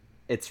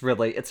 It's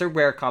a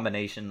rare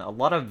combination. A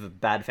lot of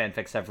bad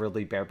fanfics have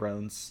really bare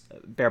bones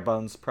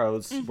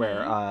prose, mm-hmm.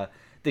 where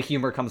the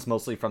humor comes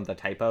mostly from the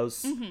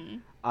typos.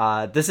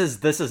 Mm-hmm. This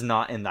is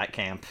not in that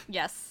camp.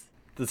 Yes.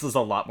 This is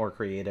a lot more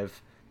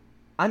creative.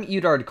 I'm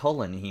Edward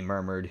Cullen, he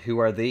murmured. Who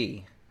are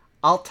thee?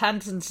 I'll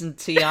Tanton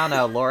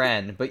Tiana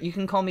Loren, but you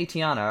can call me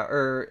Tiana,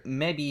 or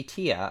maybe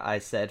Tia, I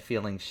said,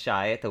 feeling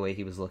shy at the way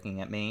he was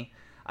looking at me.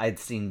 I'd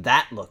seen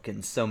that look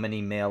in so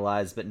many male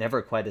eyes, but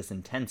never quite as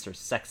intense or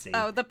sexy.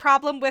 Oh, the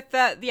problem with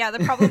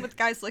the problem with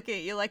guys looking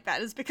at you like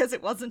that is because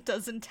it wasn't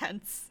as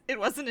intense. It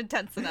wasn't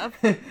intense enough.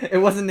 It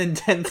wasn't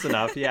intense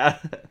enough, yeah.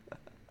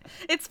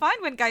 It's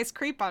fine when guys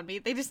creep on me.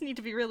 They just need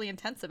to be really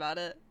intense about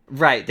it.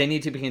 Right, they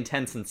need to be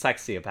intense and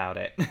sexy about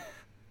it.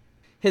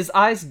 His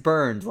eyes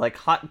burned like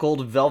hot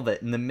gold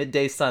velvet in the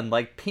midday sun,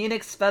 like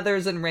phoenix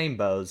feathers and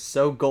rainbows,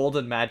 so gold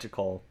and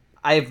magical.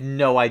 I have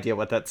no idea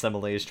what that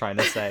simile is trying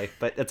to say,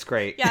 but it's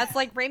great. Yeah, it's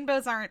like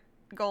rainbows aren't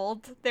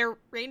gold, they're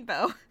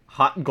rainbow.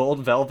 Hot gold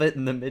velvet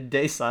in the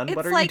midday sun? It's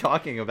what are like, you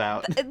talking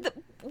about?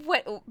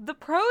 The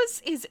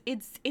prose is,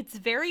 it's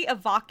very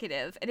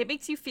evocative, and it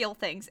makes you feel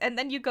things, and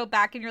then you go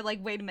back and you're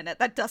like, wait a minute,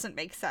 that doesn't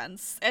make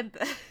sense. And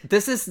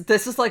This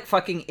is like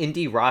fucking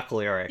indie rock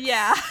lyrics.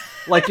 Yeah.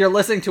 Like, you're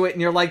listening to it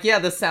and you're like, yeah,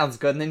 this sounds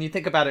good, and then you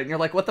think about it and you're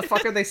like, what the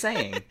fuck are they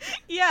saying?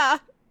 Yeah.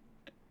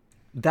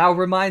 Thou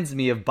reminds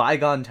me of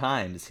bygone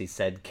times, he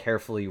said,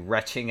 carefully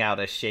retching out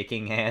a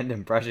shaking hand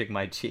and brushing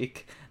my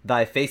cheek.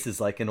 Thy face is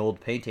like an old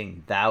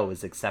painting. Thou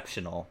is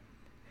exceptional.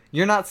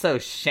 You're not so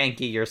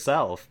shanky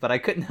yourself, but I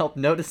couldn't help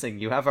noticing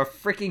you have a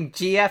freaking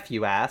GF,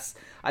 you ass.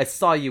 I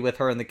saw you with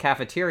her in the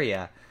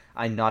cafeteria.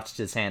 I notched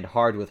his hand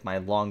hard with my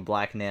long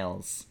black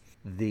nails.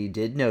 Thee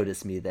did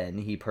notice me then,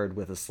 he purred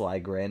with a sly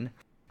grin.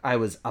 I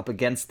was up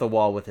against the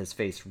wall with his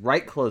face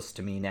right close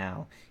to me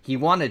now. He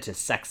wanted to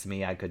sex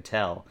me, I could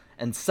tell.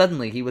 And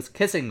suddenly he was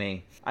kissing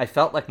me. I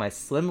felt like my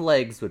slim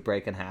legs would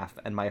break in half,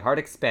 and my heart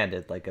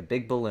expanded like a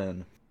big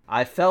balloon.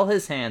 I felt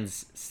his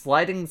hands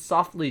sliding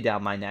softly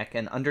down my neck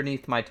and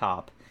underneath my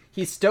top.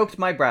 He stoked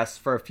my breasts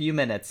for a few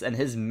minutes, and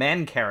his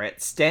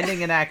man-carrot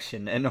standing in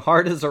action and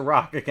hard as a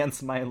rock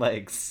against my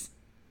legs.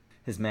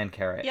 His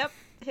man-carrot. Yep,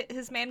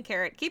 his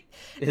man-carrot.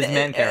 His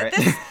man-carrot.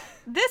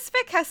 This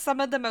fic has some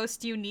of the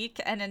most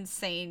unique and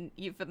insane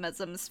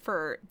euphemisms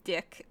for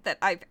dick that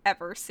I've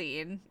ever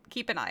seen.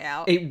 Keep an eye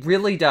out. It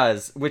really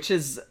does, which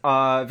is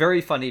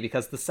very funny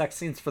because the sex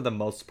scenes for the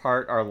most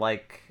part are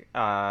like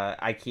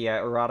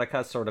IKEA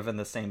erotica, sort of in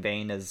the same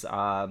vein as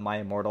My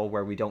Immortal,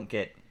 where we don't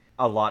get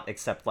a lot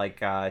except like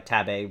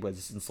tab A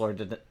was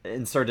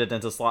inserted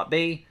into slot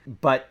B,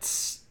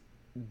 but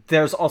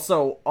there's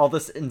also all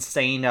this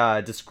insane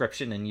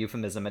description and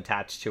euphemism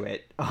attached to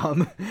it,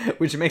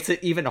 which makes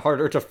it even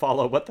harder to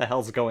follow what the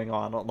hell's going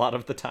on a lot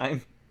of the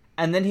time.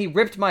 And then he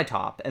ripped my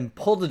top and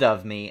pulled it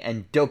of me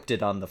and doped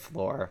it on the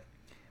floor.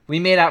 We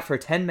made out for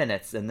 10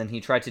 minutes, and then he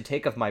tried to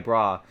take off my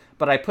bra,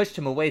 but I pushed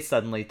him away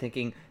suddenly,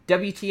 thinking,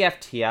 WTF,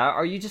 Tia,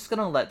 are you just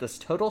gonna let this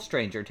total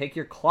stranger take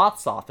your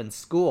cloths off in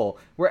school,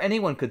 where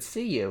anyone could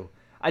see you?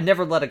 I'd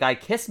never let a guy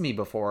kiss me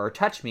before or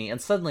touch me,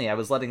 and suddenly I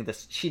was letting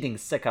this cheating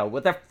sicko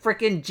with a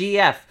frickin'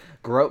 GF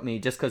grope me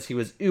just because he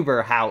was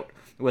uber hout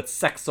with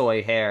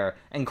sexoid hair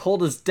and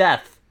cold as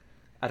death.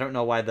 I don't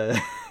know why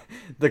the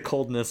the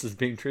coldness is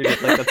being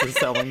treated like that's a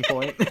selling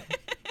point.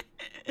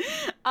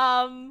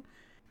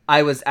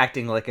 I was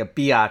acting like a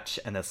biatch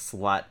and a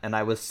slut, and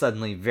I was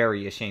suddenly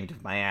very ashamed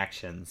of my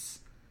actions.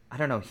 I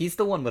don't know, he's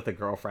the one with a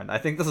girlfriend. I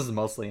think this is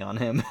mostly on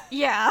him.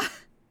 Yeah.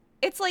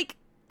 It's like,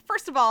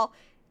 first of all,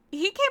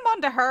 he came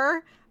on to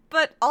her,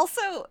 but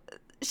also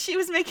she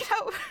was making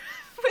out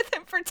with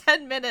him for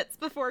 10 minutes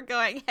before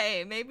going,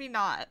 hey, maybe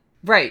not.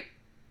 Right.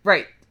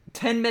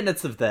 10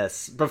 minutes of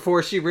this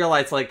before she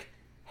realized, like,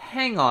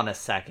 hang on a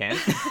second.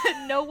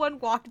 No one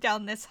walked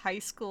down this high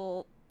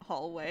school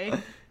hallway.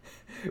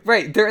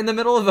 Right, they're in the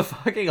middle of a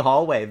fucking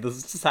hallway. This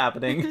is just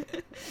happening.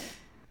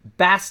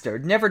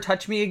 Bastard, never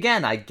touch me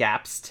again, I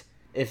gasped.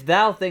 If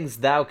thou thinks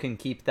thou can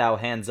keep thou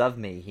hands of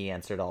me, he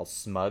answered all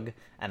smug,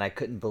 and I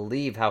couldn't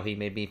believe how he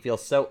made me feel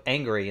so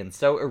angry and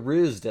so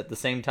aroused at the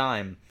same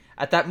time.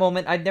 At that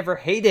moment, I'd never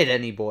hated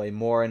any boy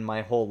more in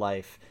my whole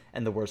life,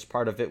 and the worst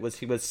part of it was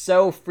he was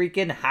so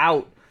freaking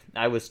hout.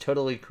 I was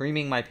totally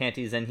creaming my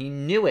panties, and he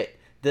knew it.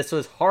 This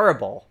was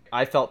horrible.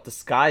 I felt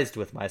disguised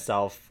with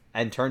myself,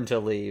 and turned to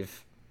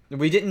leave.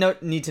 We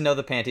didn't need to know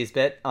the panties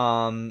bit.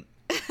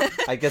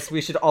 I guess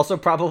we should also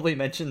probably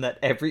mention that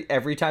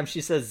every time she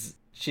says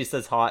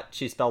hot,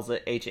 she spells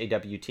it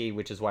HAWT,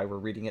 which is why we're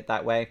reading it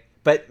that way.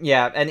 But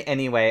yeah,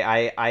 anyway,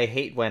 I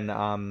hate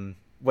when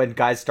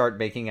guys start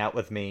making out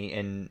with me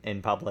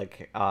in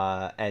public,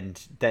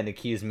 and then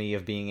accuse me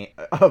of being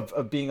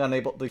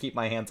unable to keep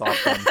my hands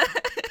off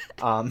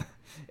them.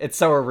 It's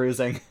so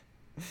arousing.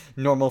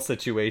 Normal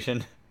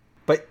situation.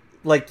 But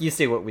like, you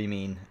see what we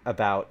mean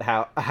about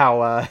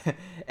how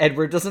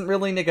Edward doesn't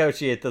really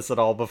negotiate this at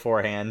all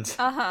beforehand.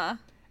 Uh-huh.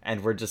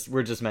 And we're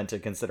just meant to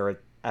consider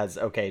it as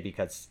okay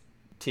because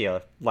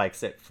Tia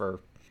likes it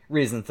for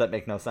reasons that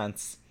make no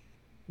sense.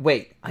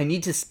 Wait, I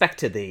need to speak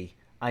to thee.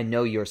 I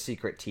know your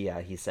secret,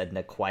 Tia, he said in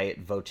a quiet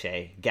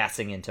voce,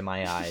 gassing into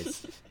my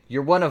eyes.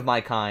 You're one of my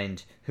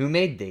kind. Who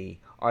made thee?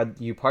 Are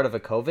you part of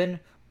a coven?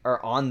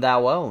 Or on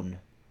thou own?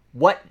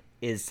 What?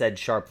 Is said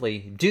sharply,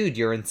 dude,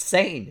 you're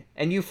insane,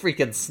 and you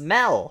freaking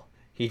smell.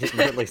 He didn't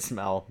really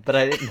smell, but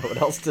I didn't know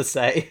what else to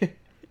say.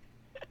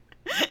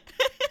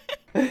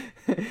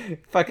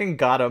 Fucking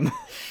got him.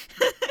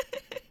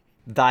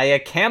 Thy a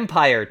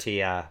campire,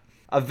 Tia.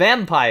 A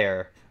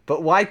vampire.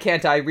 But why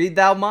can't I read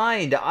thou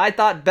mind? I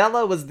thought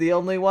Bella was the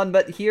only one,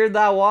 but here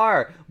thou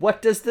are.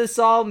 What does this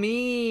all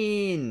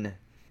mean?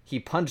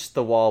 He punched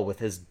the wall with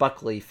his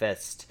buckley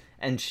fist,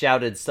 and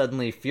shouted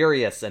suddenly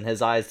furious, and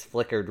his eyes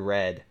flickered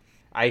red.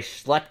 I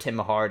schlepped him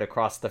hard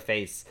across the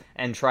face,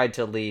 and tried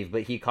to leave,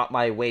 but he caught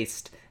my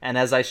waist, and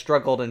as I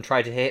struggled and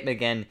tried to hit him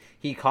again,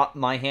 he caught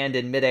my hand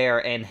in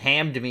midair and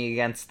hammed me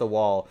against the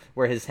wall,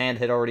 where his hand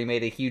had already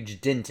made a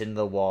huge dent in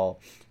the wall.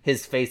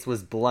 His face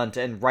was blunt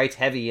and right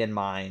heavy in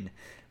mine.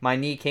 My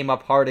knee came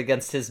up hard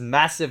against his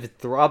massive,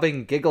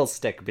 throbbing giggle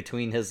stick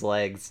between his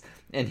legs,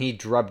 and he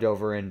drubbed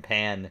over in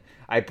pan.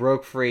 I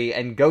broke free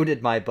and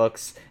goaded my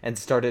books, and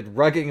started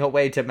rugging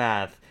away to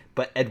math,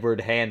 but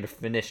Edward Hand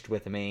finished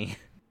with me.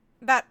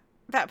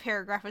 That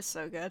paragraph is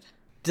so good.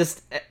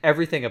 Just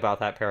everything about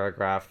that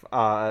paragraph.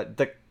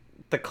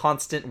 The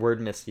constant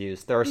word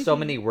misuse. There are so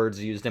many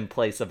words used in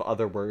place of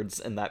other words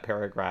in that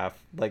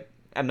paragraph. Like,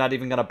 I'm not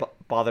even gonna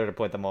bother to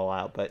point them all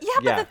out, but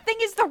yeah. But the thing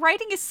is, the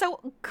writing is so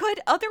good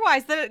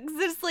otherwise that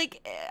it's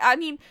like, I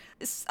mean,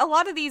 a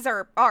lot of these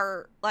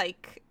are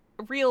like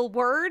real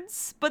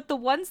words, but the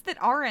ones that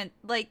aren't,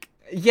 like...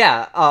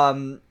 Yeah,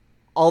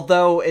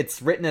 although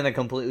it's written in a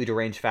completely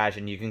deranged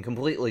fashion, you can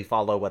completely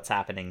follow what's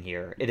happening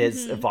here. It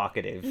is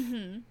evocative.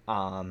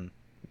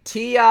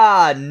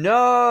 Tia,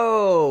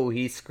 no!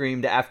 He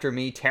screamed after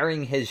me,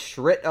 tearing his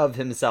shrit of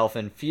himself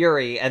in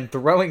fury and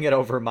throwing it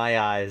over my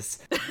eyes.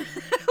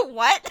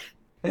 What?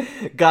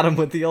 Got him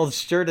with the old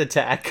shirt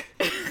attack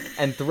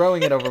and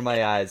throwing it over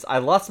my eyes. I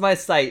lost my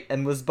sight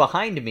and was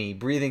behind me,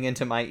 breathing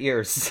into my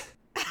ears.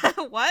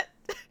 What?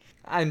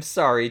 I'm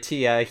sorry,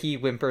 Tia, he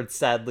whimpered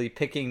sadly,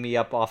 picking me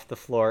up off the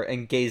floor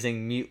and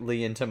gazing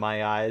mutely into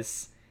my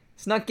eyes.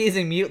 He's not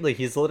gazing mutely,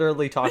 he's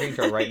literally talking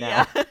to her right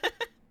now. Yeah.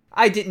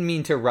 I didn't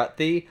mean to rut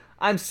thee.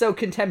 I'm so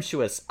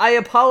contemptuous. I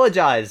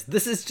apologize.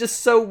 This is just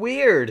so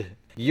weird.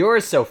 You're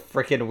so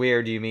frickin'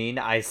 weird, you mean?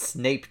 I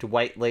snaped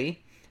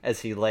whitely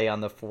as he lay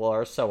on the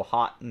floor, so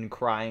hot and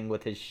crying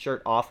with his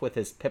shirt off with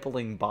his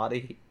pippling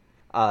body.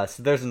 So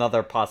there's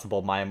another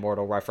possible My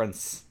Immortal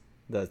reference.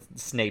 The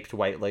snaped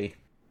whitely.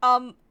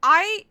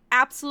 I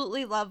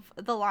absolutely love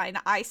the line,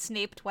 I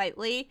snaped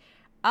whitely,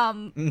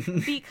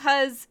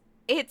 because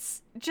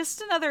it's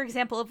just another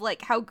example of,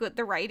 like, how good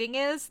the writing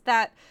is,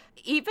 that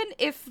even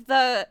if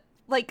the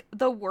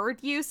word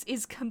use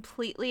is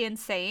completely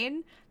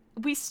insane,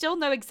 we still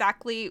know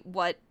exactly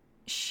what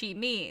she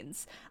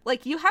means.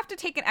 Like, you have to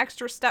take an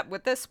extra step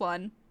with this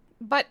one,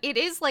 but it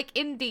is, like,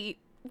 indie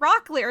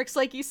rock lyrics,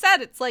 like you said,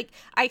 it's like,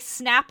 I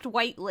snapped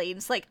whitely, and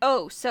it's like,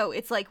 oh, so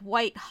it's like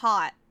white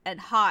hot, and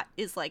hot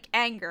is like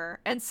anger,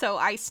 and so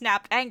I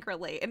snapped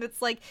angrily, and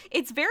it's like,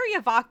 it's very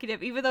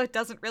evocative, even though it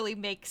doesn't really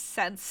make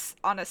sense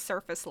on a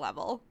surface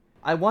level.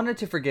 I wanted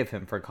to forgive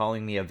him for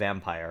calling me a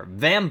vampire.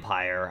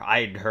 Vampire?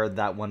 I'd heard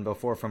that one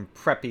before from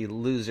preppy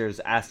losers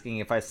asking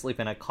if I sleep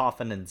in a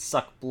coffin and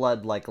suck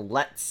blood like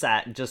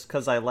Letsat just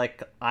because I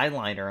like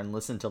eyeliner and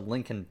listen to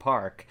Linkin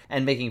Park,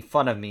 and making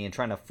fun of me and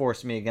trying to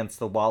force me against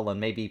the wall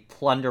and maybe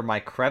plunder my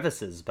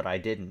crevices, but I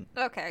didn't.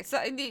 Okay, so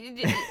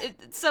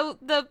so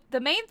the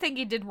main thing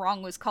he did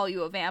wrong was call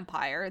you a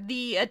vampire.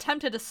 The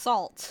attempted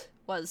assault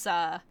was,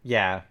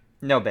 Yeah,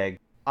 no big.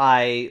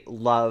 I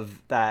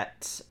love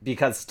that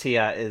because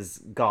Tia is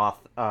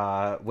goth,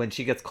 when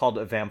she gets called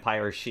a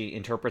vampire, she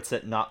interprets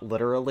it not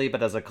literally,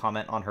 but as a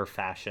comment on her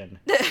fashion.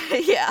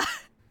 Yeah.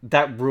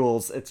 That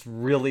rules. It's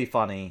really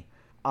funny.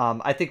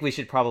 I think we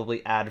should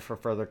probably add for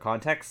further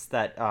context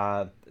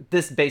that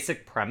this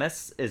basic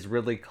premise is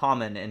really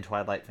common in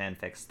Twilight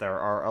fanfics. There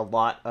are a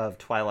lot of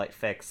Twilight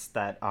fics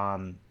that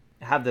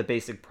have the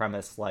basic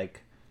premise,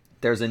 like,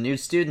 there's a new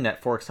student at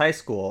Forks High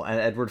School, and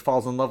Edward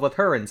falls in love with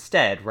her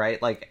instead,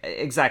 right? Like,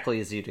 exactly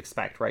as you'd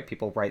expect, right?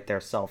 People write their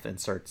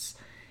self-inserts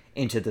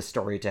into the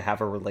story to have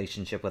a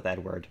relationship with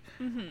Edward.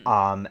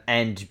 Mm-hmm.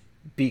 And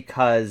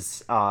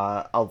because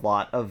a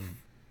lot of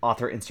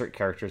author insert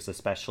characters,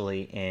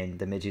 especially in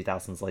the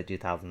mid-2000s, late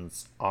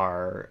 2000s,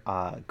 are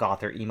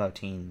goth or emo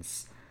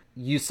teens,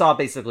 you saw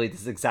basically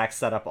this exact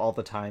setup all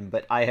the time,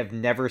 but I have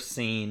never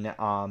seen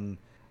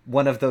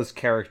one of those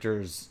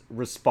characters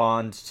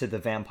respond to the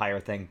vampire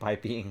thing by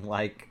being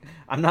like,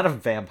 I'm not a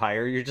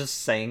vampire, you're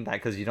just saying that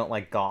because you don't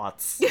like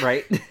goths,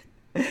 right?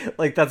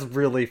 Like, that's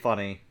really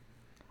funny.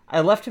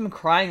 I left him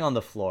crying on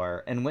the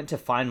floor and went to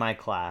find my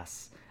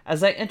class.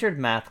 As I entered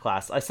math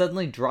class, I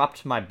suddenly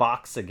dropped my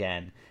box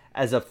again,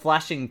 as a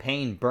flashing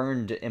pain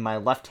burned in my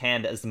left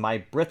hand as my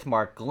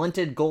birthmark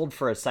glinted gold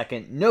for a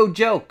second. No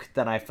joke!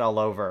 Then I fell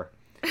over.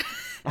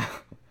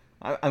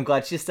 I'm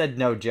glad she said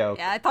no joke.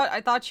 Yeah,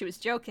 I thought she was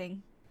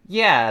joking.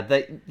 Yeah,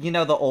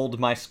 the old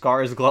my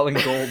scar is glowing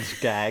gold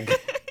gag.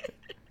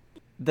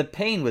 The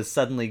pain was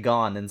suddenly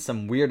gone, and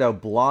some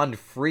weirdo blonde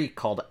freak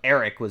called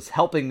Eric was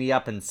helping me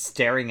up and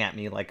staring at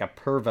me like a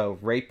pervo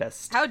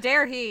rapist. How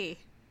dare he?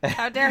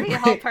 How dare he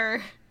help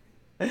her?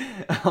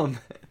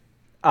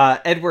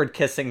 Edward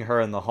kissing her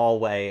in the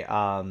hallway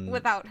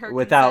without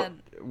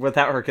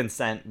her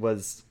consent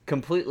was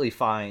completely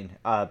fine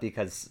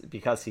because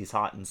he's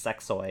hot and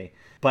sexoy,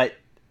 but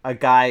a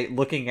guy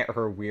looking at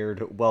her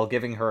weird while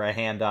giving her a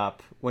hand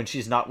up when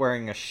she's not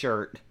wearing a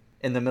shirt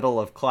in the middle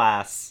of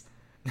class,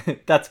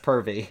 that's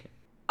pervy.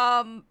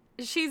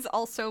 She's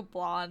also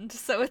blonde,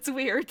 so it's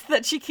weird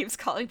that she keeps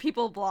calling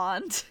people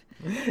blonde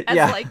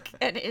as like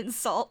an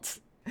insult.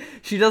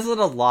 She does it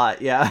a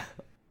lot, yeah.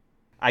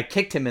 I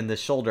kicked him in the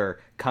shoulder,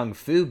 kung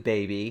fu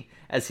baby,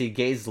 as he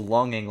gazed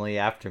longingly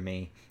after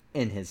me.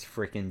 In his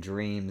frickin'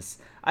 dreams.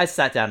 I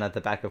sat down at the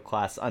back of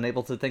class,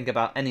 unable to think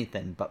about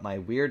anything but my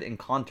weird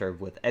encounter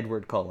with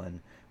Edward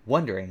Cullen,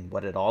 wondering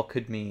what it all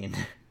could mean.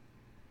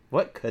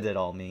 What could it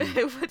all mean?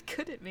 What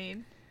could it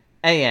mean?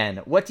 AN,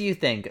 what do you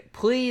think?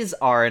 Please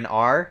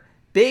R&R.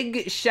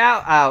 Big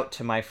shout out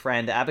to my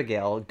friend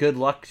Abigail. Good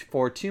luck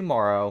for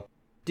tomorrow.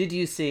 Did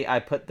you see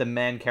I put the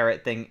man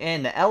carrot thing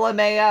in?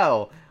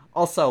 LMAO!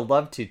 Also,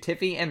 love to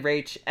Tiffy and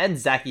Rach and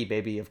Zachy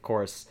Baby, of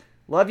course.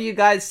 Love you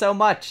guys so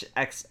much.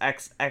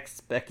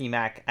 XXX Becky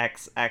Mac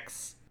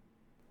XX.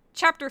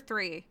 Chapter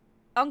 3.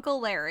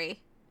 Uncle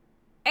Larry.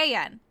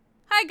 AN.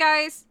 Hi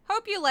guys.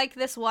 Hope you like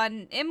this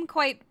one. I'm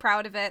quite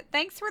proud of it.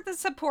 Thanks for the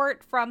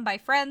support from my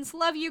friends.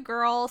 Love you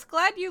girls.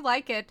 Glad you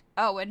like it.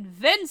 Oh, and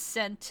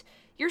Vincent.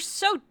 You're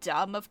so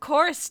dumb. Of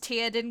course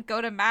Tia didn't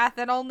go to math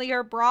and only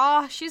her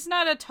bra. She's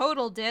not a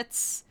total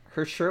ditz.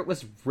 her shirt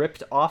was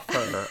ripped off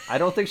her. I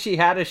don't think she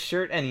had a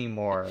shirt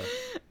anymore.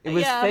 It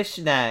was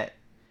fishnet.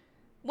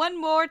 One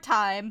more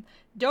time.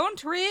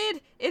 Don't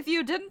read if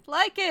you didn't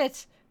like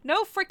it.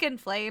 No frickin'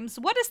 flames.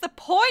 What is the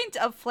point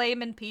of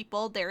flamin'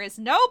 people? There is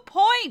no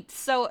point,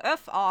 so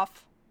F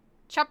off.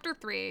 Chapter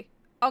 3.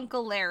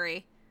 Uncle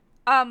Larry.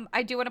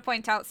 I do want to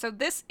point out, so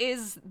this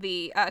is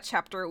the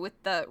chapter with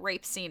the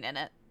rape scene in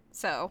it.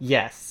 So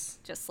yes,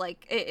 just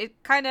like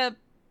it kind of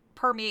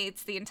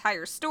permeates the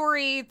entire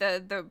story,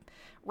 the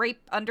rape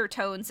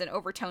undertones and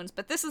overtones,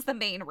 but this is the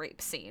main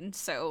rape scene.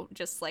 So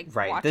just like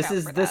watch this out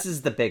is for this that.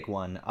 is the big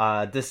one.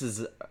 This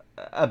is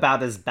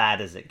about as bad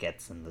as it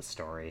gets in the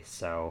story.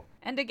 So,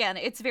 and again,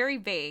 it's very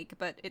vague,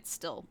 but it's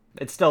still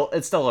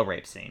a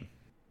rape scene.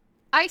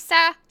 I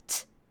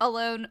sat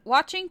alone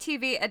watching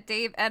TV at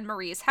Dave and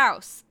Marie's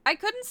house. I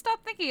couldn't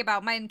stop thinking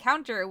about my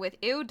encounter with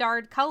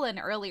Edward Cullen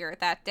earlier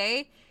that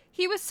day.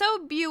 He was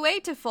so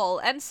beautiful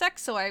and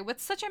sexy with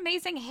such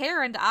amazing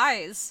hair and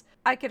eyes.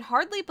 I could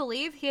hardly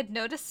believe he had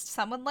noticed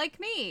someone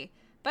like me.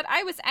 But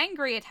I was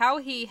angry at how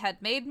he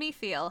had made me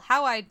feel,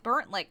 how I'd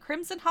burnt like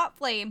crimson hot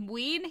flame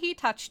when he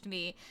touched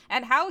me,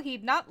 and how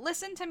he'd not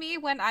listened to me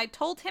when I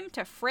told him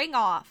to fring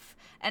off,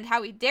 and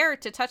how he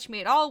dared to touch me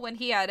at all when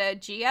he had a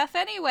GF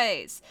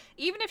anyways,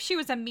 even if she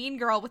was a mean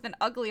girl with an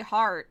ugly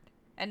heart,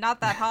 and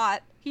not that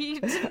hot. You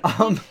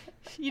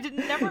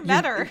never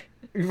met her.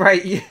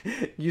 Right,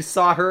 you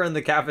saw her in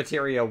the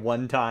cafeteria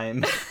one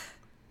time,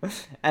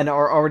 and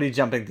are already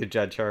jumping to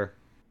judge her.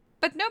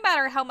 But no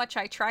matter how much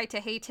I tried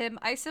to hate him,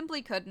 I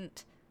simply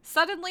couldn't.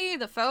 Suddenly,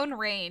 the phone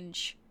rang.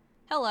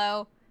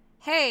 Hello.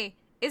 Hey,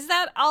 is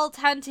that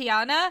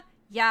Altantiana?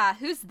 Yeah,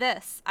 who's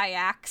this? I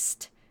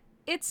asked.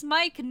 It's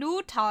Mike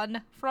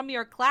Newton from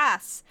your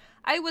class.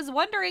 I was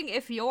wondering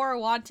if you're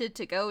wanted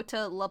to go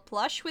to La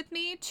Plush with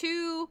me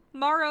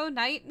tomorrow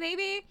night,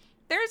 maybe?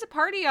 There's a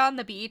party on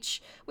the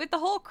beach with the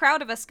whole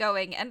crowd of us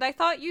going, and I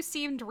thought you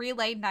seemed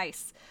really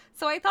nice.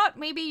 So I thought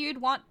maybe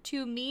you'd want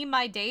to me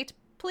my date,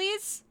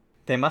 please?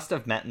 They must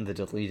have met in the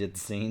deleted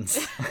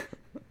scenes.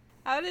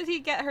 How did he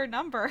get her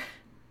number?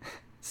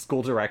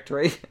 School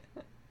directory.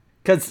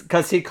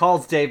 Because he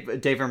calls Dave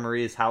and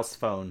Marie's house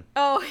phone.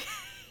 Oh.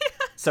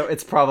 So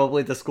it's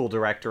probably the school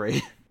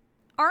directory.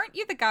 Aren't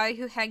you the guy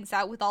who hangs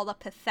out with all the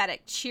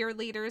pathetic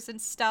cheerleaders and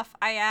stuff?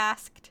 I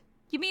asked.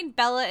 You mean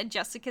Bella and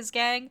Jessica's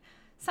gang?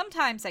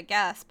 Sometimes, I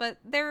guess, but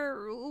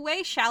they're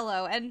way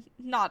shallow and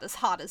not as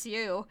hot as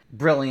you.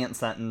 Brilliant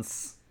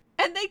sentence.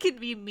 And they can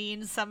be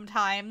mean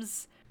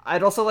sometimes.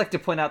 I'd also like to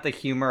point out the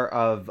humor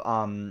of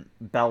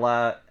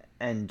Bella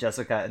and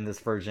Jessica in this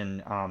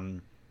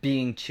version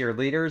being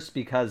cheerleaders,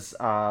 because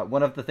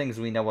one of the things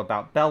we know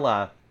about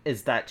Bella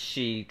is that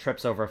she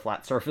trips over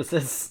flat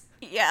surfaces.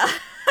 Yeah.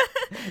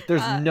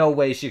 There's no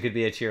way she could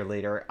be a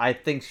cheerleader. I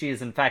think she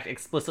is in fact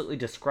explicitly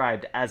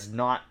described as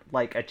not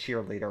like a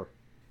cheerleader.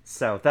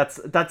 So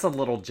that's a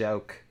little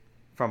joke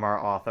from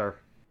our author.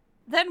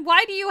 Then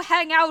why do you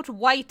hang out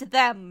white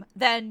them,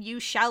 then, you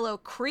shallow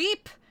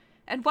creep?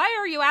 And why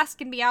are you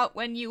asking me out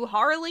when you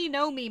hardly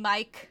know me,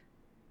 Mike?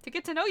 To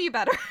get to know you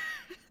better.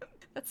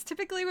 That's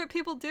typically what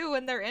people do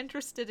when they're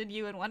interested in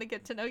you and want to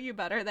get to know you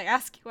better. They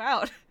ask you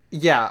out.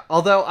 Yeah,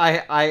 although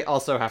I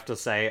also have to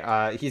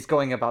say, he's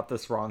going about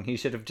this wrong. He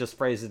should have just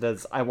phrased it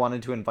as, I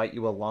wanted to invite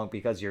you along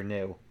because you're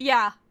new.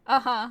 Yeah,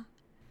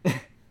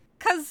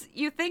 'Cause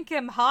you think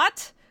him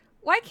hot?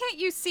 Why can't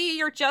you see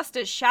you're just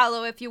as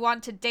shallow if you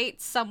want to date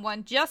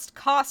someone just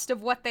cost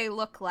of what they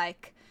look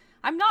like?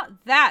 I'm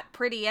not that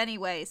pretty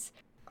anyways.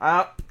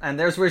 And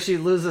there's where she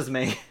loses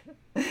me.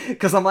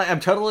 Because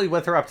I'm totally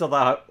with her up to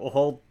the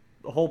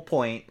whole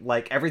point.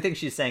 Like, everything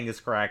she's saying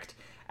is correct.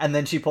 And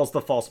then she pulls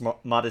the false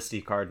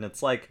modesty card, and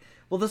it's like,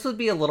 well, this would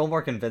be a little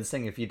more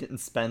convincing if you didn't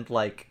spend,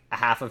 like, a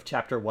half of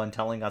chapter 1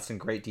 telling us in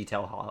great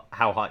detail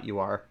how hot you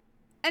are.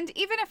 And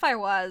even if I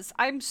was,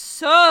 I'm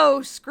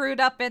so screwed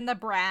up in the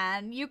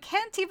bran. You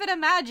can't even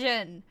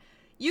imagine.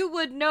 You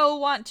would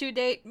want to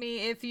date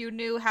me if you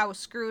knew how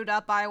screwed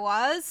up I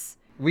was.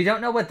 We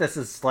don't know what this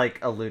is,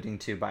 like, alluding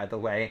to, by the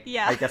way.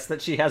 Yeah. I guess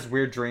that she has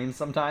weird dreams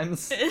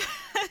sometimes.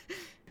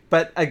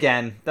 But,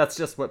 again, that's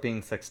just what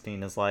being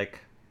 16 is like.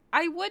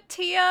 I would,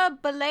 Tia.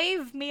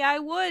 Believe me, I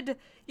would.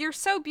 You're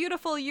so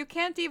beautiful, you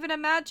can't even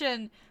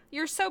imagine.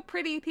 You're so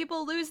pretty,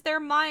 people lose their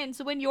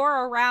minds when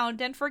you're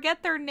around and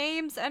forget their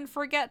names and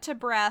forget to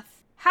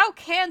breath. How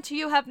can't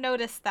you have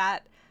noticed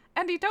that?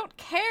 And I don't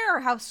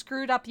care how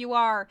screwed up you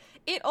are.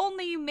 It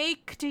only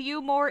makes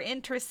you more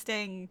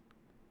interesting.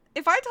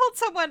 If I told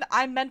someone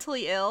I'm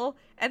mentally ill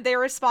and they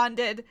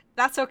responded,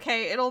 that's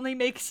okay, it only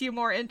makes you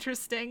more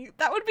interesting,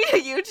 that would be a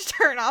huge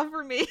turnoff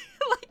for me.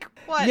 Like,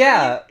 what?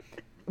 Yeah.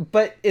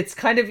 But it's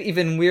kind of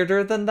even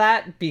weirder than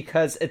that,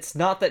 because it's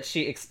not that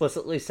she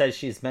explicitly says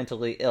she's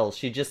mentally ill.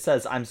 She just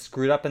says, I'm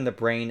screwed up in the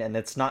brain, and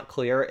it's not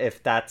clear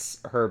if that's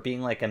her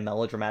being, like, a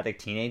melodramatic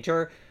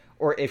teenager,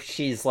 or if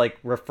she's, like,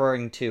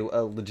 referring to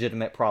a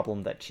legitimate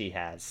problem that she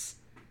has.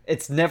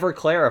 It's never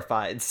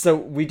clarified, so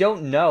we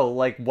don't know,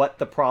 like, what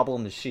the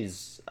problems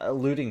she's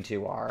alluding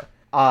to are.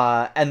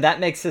 And that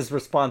makes his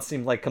response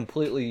seem like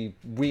completely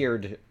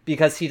weird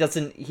because he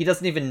doesn't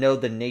even know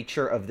the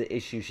nature of the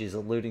issue she's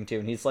alluding to.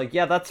 And he's like,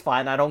 yeah, that's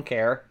fine. I don't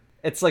care.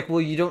 It's like,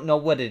 well, you don't know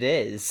what it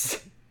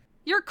is.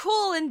 You're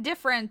cool and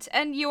different,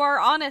 and you are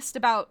honest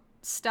about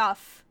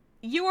stuff.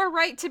 You are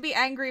right to be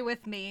angry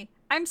with me.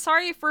 I'm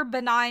sorry for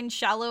benign,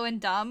 shallow,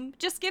 and dumb.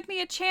 Just give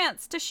me a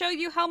chance to show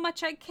you how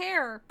much I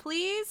care,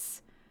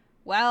 please?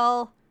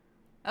 Well,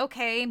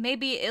 okay,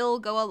 maybe it'll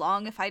go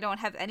along if I don't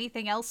have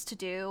anything else to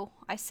do,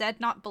 I said,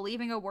 not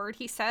believing a word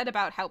he said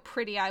about how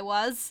pretty I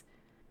was.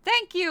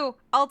 Thank you,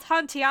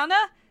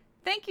 Altantiana.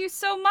 Thank you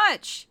so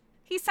much.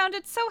 He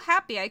sounded so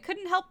happy I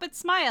couldn't help but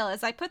smile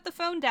as I put the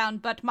phone down,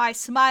 but my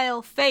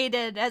smile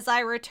faded as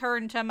I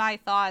returned to my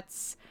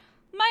thoughts.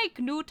 Mike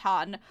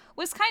Newton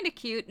was kinda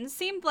cute and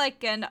seemed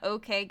like an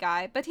okay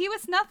guy, but he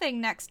was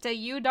nothing next to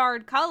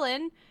Edward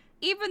Cullen.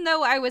 Even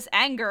though I was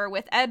angrier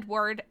with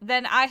Edward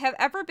than I have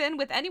ever been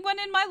with anyone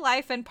in my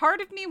life, and part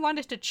of me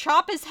wanted to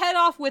chop his head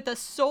off with a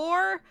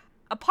saw,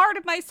 a part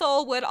of my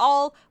soul would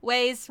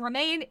always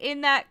remain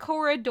in that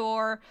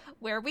corridor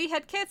where we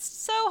had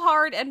kissed so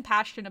hard and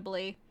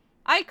passionately.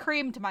 I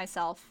creamed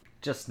myself.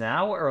 Just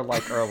now or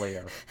like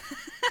earlier?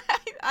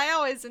 I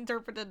always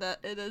interpreted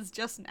it as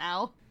just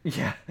now.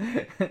 Yeah.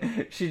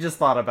 She just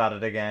thought about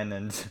it again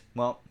and,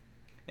 well,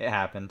 it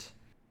happened.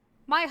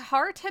 My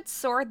heart had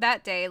soared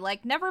that day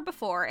like never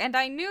before, and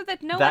I knew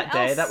that no one else...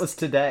 That day? That was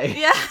today.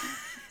 Yeah.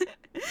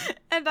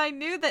 And I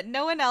knew that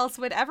no one else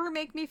would ever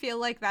make me feel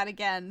like that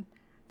again.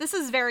 This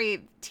is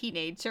very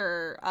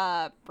teenager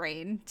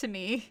brain to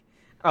me.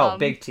 Oh,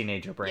 big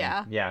teenager brain.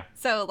 Yeah.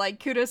 So,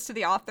 like, kudos to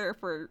the author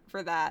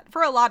for that.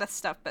 For a lot of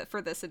stuff, but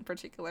for this in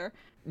particular.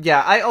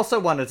 Yeah, I also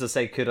wanted to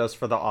say kudos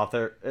for the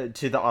author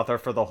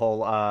for the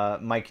whole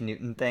Mike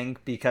Newton thing,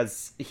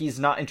 because he's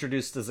not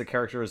introduced as a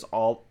character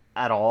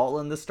at all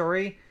in the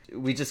story.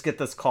 We just get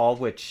this call,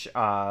 which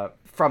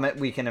from it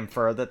we can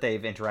infer that they've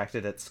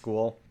interacted at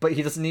school. But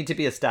he doesn't need to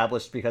be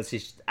established because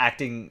he's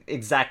acting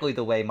exactly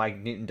the way Mike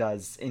Newton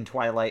does in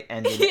Twilight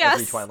and in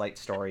every Twilight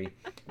story,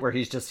 where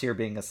he's just here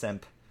being a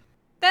simp.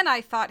 Then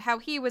I thought how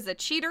he was a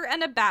cheater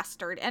and a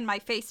bastard, and my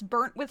face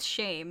burnt with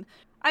shame.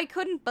 I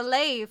couldn't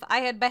believe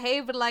I had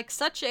behaved like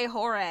such a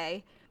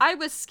whore. I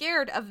was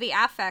scared of the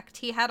affect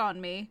he had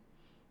on me.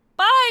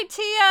 Bye,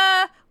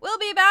 Tia! We'll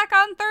be back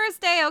on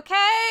Thursday,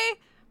 okay?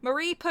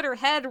 Marie put her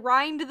head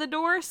right to the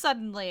door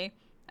suddenly.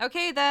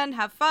 Okay then,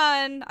 have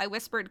fun, I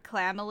whispered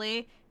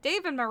clammily.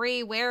 Dave and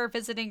Marie were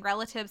visiting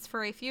relatives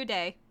for a few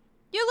days.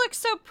 You look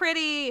so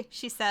pretty,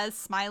 she says,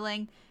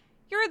 smiling.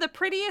 You're the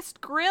prettiest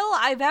grill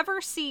I've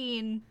ever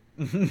seen.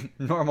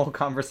 Normal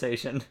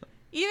conversation.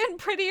 Even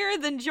prettier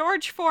than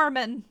George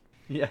Foreman.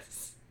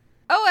 Yes.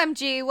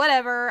 OMG,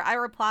 whatever, I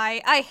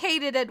reply. I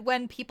hated it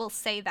when people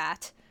say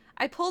that.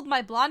 I pulled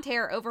my blonde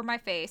hair over my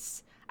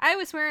face. I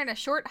was wearing a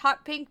short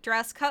hot pink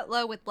dress cut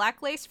low with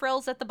black lace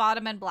frills at the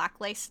bottom and black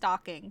lace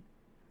stocking.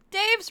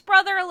 Dave's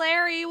brother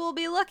Larry will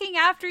be looking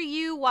after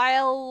you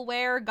while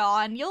we're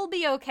gone. You'll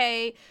be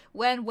okay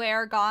when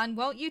we're gone,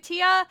 won't you,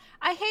 Tia?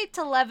 I hate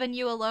to leaven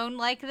you alone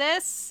like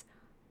this.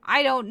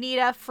 I don't need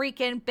a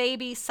freaking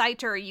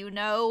babysitter, you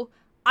know.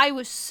 I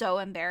was so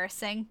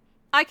embarrassing.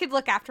 I could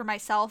look after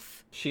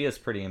myself. She is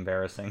pretty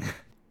embarrassing.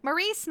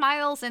 Marie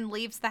smiles and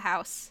leaves the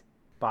house.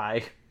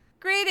 Bye.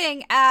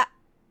 Greeting,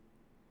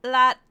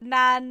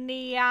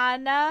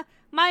 Latnaniana.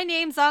 My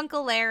name's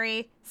Uncle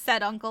Larry,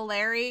 said Uncle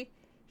Larry.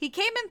 He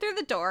came in through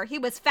the door. He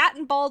was fat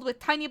and bald with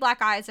tiny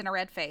black eyes and a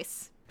red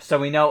face. So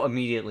we know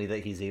immediately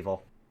that he's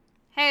evil.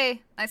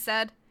 Hey, I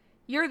said.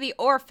 You're the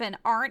orphan,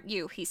 aren't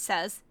you? He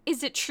says.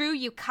 Is it true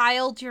you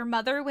killed your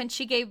mother when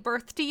she gave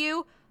birth to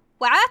you?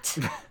 What?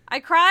 I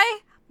cry,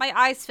 my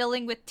eyes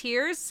filling with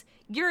tears.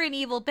 You're an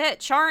evil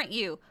bitch, aren't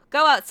you?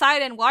 Go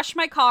outside and wash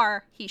my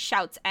car, he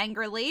shouts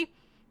angrily.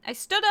 I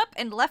stood up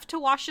and left to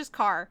wash his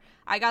car.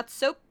 I got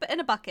soap in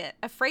a bucket,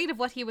 afraid of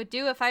what he would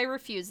do if I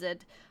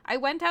refused. I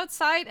went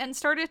outside and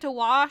started to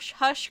wash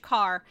Hush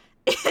car.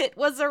 It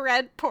was a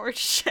red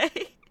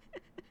Porsche.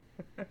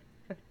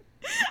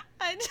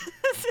 It's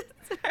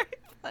very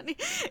funny.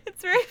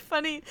 It's very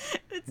funny.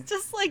 It's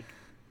just like...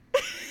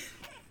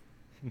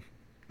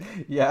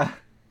 Yeah.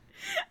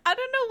 I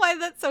don't know why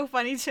that's so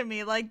funny to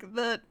me. Like,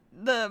 the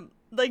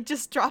like,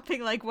 just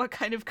dropping, like, what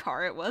kind of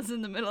car it was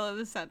in the middle of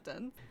the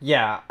sentence.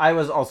 Yeah, I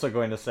was also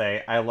going to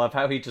say, I love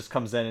how he just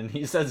comes in and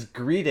he says,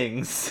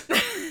 greetings.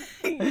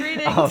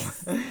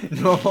 Greetings.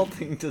 Normal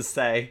thing to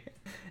say.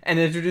 And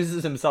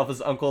introduces himself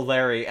as Uncle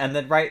Larry. And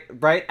then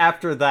right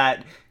after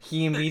that,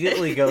 he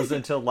immediately goes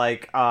into,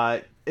 like,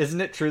 isn't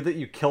it true that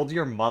you killed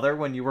your mother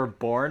when you were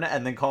born?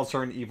 And then calls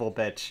her an evil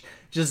bitch.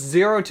 Just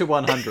 0 to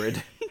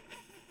 100.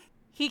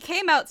 He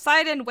came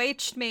outside and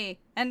waged me,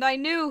 and I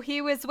knew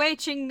he was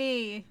waging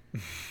me.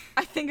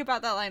 I think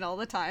about that line all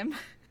the time.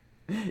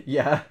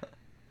 Yeah.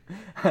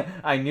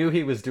 I knew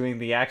he was doing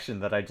the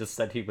action that I just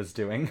said he was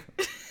doing.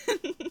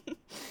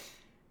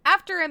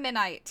 After a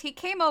midnight, he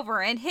came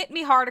over and hit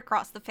me hard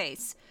across the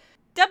face.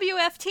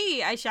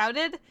 WFT, I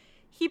shouted.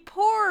 He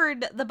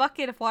poured the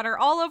bucket of water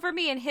all over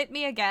me and hit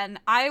me again.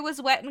 I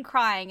was wet and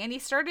crying, and he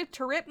started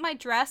to rip my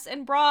dress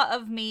and bra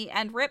of me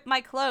and rip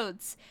my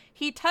clothes.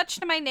 He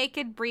touched my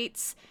naked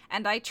breeks,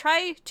 and I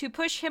tried to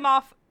push him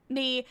off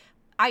me.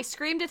 I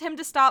screamed at him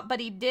to stop, but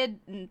he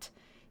didn't.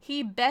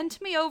 He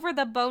bent me over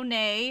the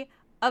bonnet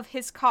of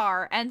his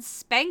car and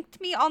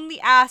spanked me on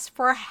the ass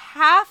for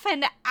half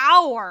an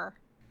hour.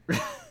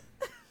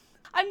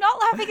 I'm not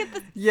laughing at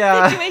the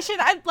situation.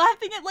 I'm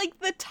laughing at, like,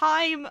 the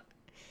time.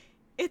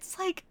 It's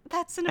like,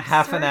 that's an absurd...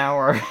 Half an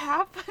hour.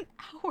 Half an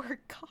hour,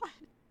 God.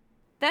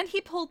 Then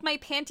he pulled my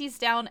panties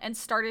down and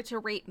started to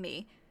rape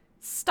me.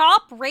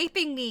 Stop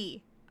raping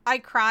me! I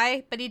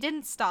cry, but he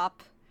didn't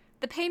stop.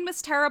 The pain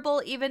was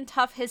terrible, even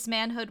tough his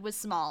manhood was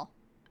small.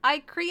 I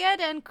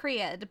cried and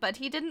cried, but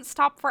he didn't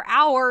stop for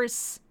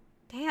hours.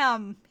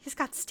 Damn, he's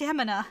got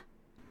stamina.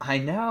 I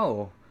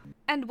know.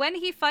 And when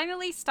he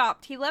finally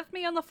stopped, he left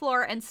me on the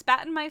floor and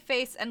spat in my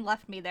face and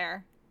left me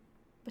there.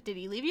 But did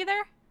he leave you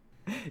there?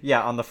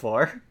 Yeah, on the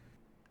floor.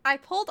 I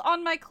pulled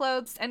on my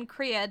clothes and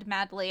cried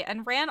madly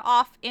and ran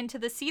off into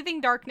the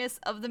seething darkness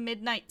of the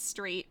midnight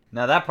street.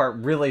 Now that part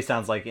really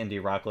sounds like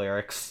indie rock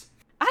lyrics.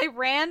 I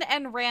ran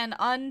and ran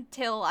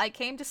until I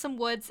came to some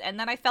woods, and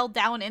then I fell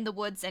down in the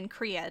woods and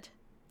cried.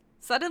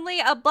 Suddenly,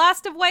 a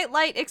blast of white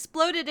light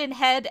exploded in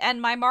head,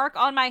 and my mark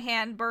on my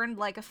hand burned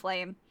like a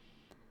flame.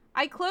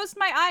 I closed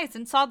my eyes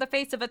and saw the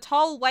face of a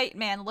tall white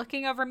man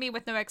looking over me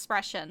with no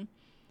expression.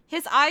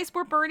 His eyes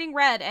were burning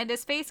red, and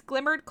his face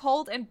glimmered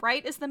cold and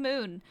bright as the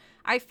moon.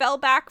 I fell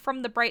back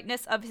from the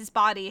brightness of his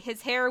body.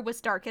 His hair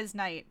was dark as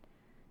night.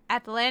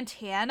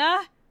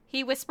 Atlantiana?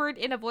 He whispered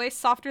in a voice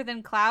softer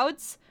than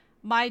clouds.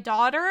 My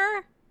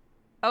daughter?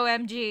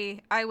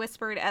 OMG, I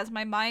whispered as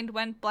my mind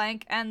went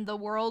blank and the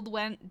world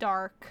went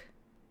dark.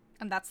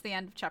 And that's the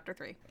end of chapter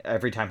 3.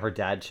 Every time her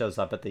dad shows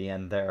up at the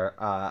end there,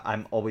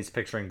 I'm always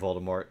picturing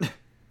Voldemort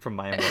from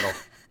My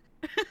Immortal.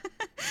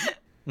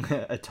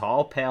 A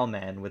tall, pale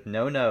man with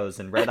no nose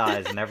and red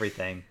eyes and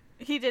everything.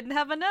 He didn't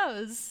have a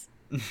nose.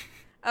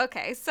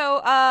 Okay,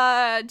 so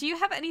do you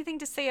have anything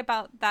to say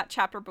about that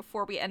chapter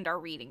before we end our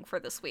reading for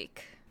this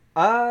week?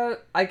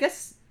 I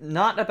guess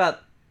not about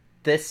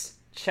this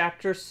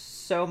chapter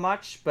so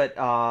much, but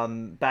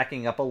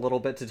backing up a little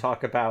bit to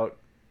talk about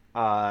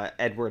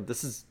Edward.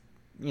 This is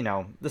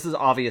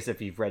obvious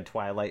if you've read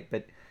Twilight,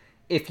 but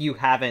if you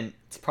haven't,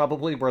 it's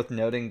probably worth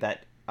noting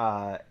that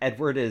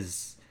Edward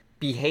is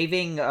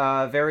behaving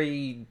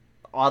very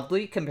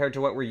oddly compared to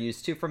what we're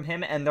used to from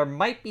him, and there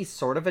might be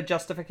sort of a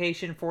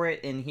justification for it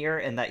in here,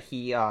 in that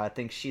he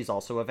thinks she's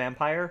also a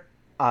vampire.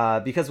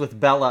 Because with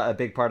Bella, a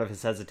big part of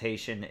his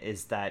hesitation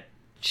is that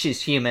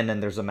she's human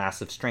and there's a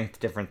massive strength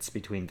difference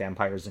between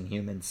vampires and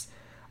humans.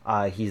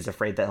 He's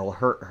afraid that he'll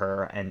hurt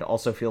her, and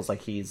also feels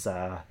like he's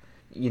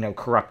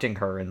corrupting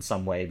her in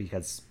some way,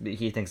 because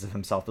he thinks of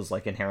himself as,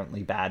 like,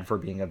 inherently bad for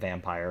being a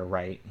vampire,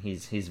 right?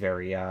 He's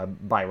very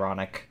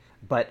Byronic.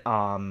 But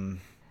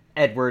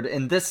Edward,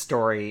 in this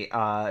story,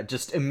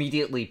 just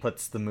immediately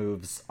puts the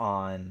moves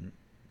on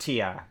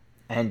Tia.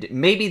 And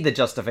maybe the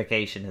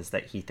justification is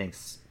that he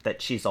thinks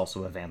that she's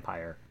also a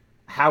vampire.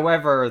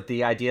 However,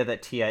 the idea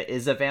that Tia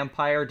is a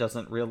vampire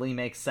doesn't really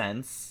make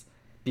sense,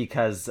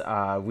 because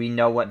we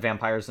know what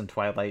vampires in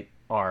Twilight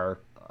are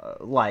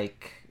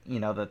like. You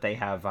know, that they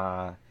have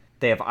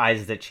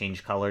eyes that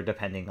change color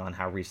depending on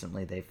how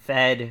recently they've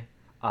fed.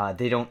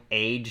 They don't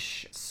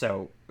age,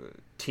 so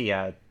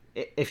Tia,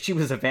 if she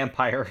was a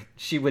vampire,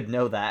 she would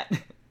know that.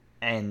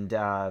 And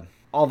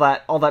all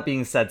that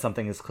being said,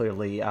 something is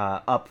clearly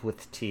up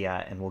with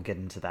Tia, and we'll get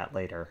into that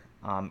later.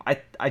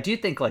 I do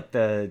think, like,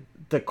 the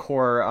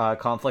core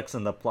conflicts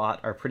in the plot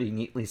are pretty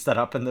neatly set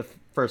up in the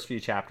first few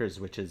chapters,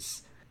 which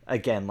is,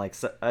 again, like,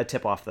 a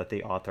tip-off that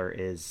the author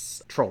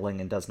is trolling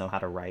and does know how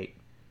to write.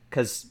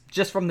 Because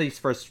just from these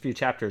first few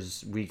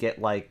chapters, we get,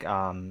 like,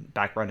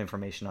 background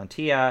information on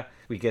Tia.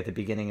 We get the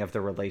beginning of the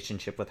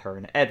relationship with her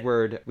and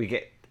Edward. We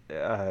get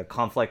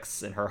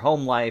conflicts in her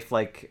home life.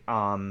 Like,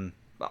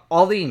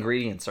 all the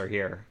ingredients are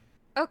here.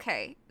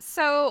 Okay,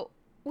 so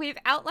we've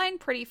outlined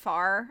pretty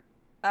far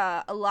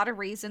a lot of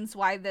reasons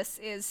why this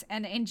is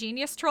an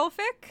ingenious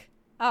trollfic.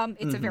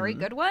 It's a very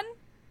good one.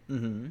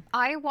 Mm-hmm.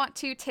 I want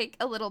to take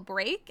a little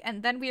break,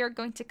 and then we are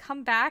going to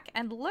come back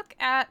and look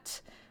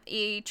at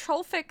a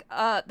trollfic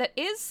that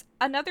is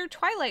another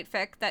Twilight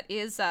fic that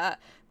is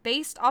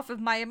based off of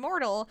My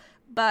Immortal,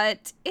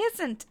 but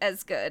isn't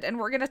as good, and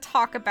we're going to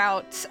talk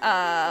about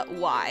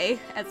why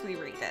as we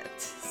read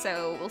it.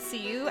 So we'll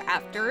see you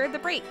after the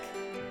break.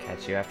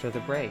 Catch you after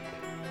the break.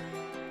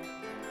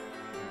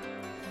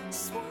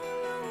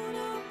 Swallowed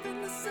up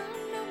in the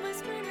sound of my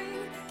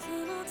screaming,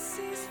 cannot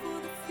cease for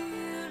the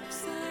fear of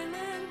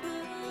silent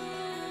noise.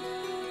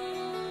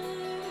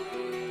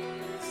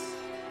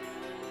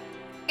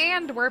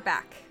 And we're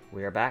back.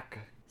 We are back.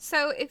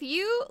 So if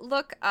you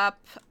look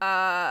up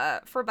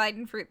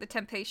Forbiden Fruit, The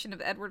Temptation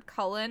of Edward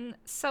Cullen,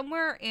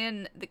 somewhere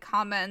in the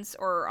comments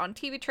or on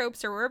TV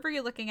Tropes or wherever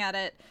you're looking at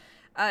it,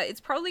 it's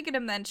probably going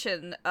to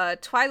mention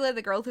Twila,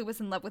 the girl who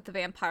was in love with the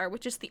vampire,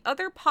 which is the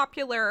other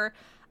popular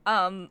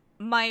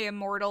My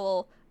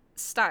Immortal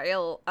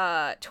style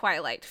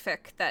Twilight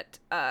fic that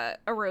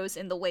arose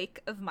in the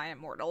wake of My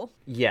Immortal.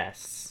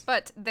 Yes.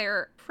 But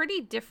they're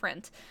pretty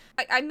different.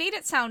 I made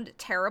it sound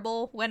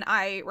terrible when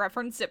I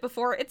referenced it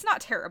before. It's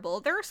not terrible.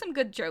 There are some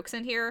good jokes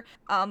in here,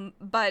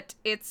 but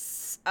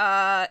it's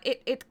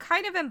it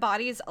kind of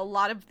embodies a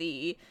lot of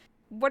the...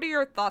 What are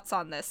your thoughts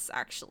on this,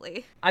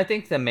 actually? I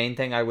think the main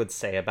thing I would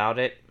say about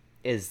it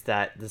is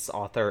that this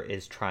author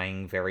is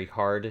trying very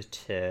hard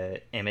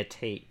to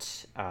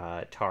imitate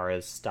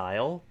Tara's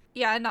style.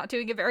 Yeah, not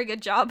doing a very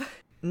good job.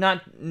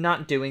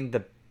 Not doing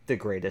the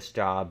greatest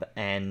job,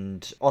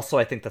 and also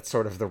I think that's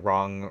sort of the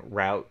wrong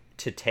route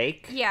to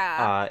take.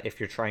 Yeah.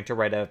 If you're trying to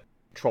write a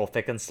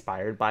trollfic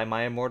inspired by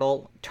My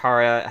Immortal,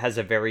 Tara has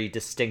a very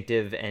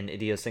distinctive and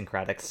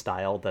idiosyncratic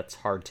style that's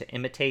hard to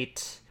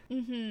imitate.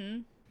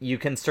 Mm-hmm. You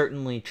can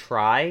certainly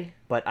try,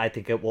 but I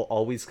think it will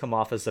always come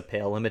off as a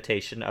pale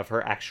imitation of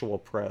her actual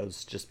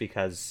prose, just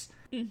because,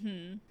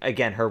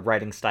 again, her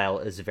writing style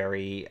is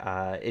very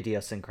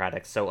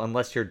idiosyncratic. So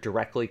unless you're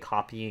directly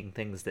copying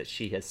things that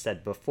she has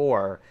said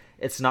before,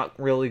 it's not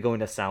really going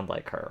to sound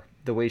like her.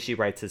 The way she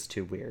writes is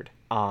too weird.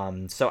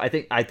 So I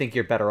think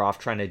you're better off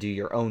trying to do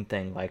your own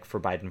thing, like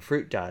Forbiden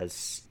Fruit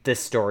does. This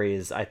story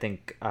is, I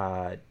think,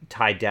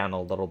 tied down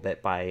a little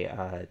bit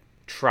by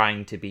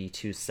trying to be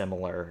too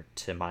similar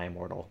to My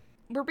Immortal.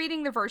 We're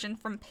reading the version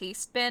from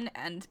Pastebin,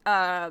 and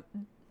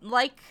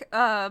like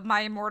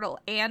My Immortal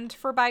and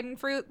Forbidden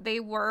Fruit, they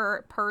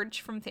were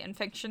purged from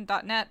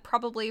fanfiction.net,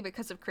 probably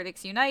because of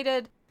Critics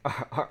United.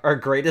 Our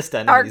greatest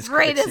enemy. Our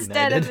greatest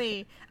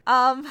enemy.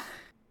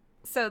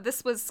 So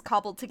this was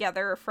cobbled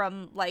together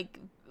from like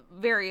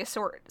various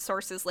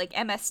sources like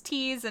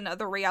MSTs and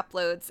other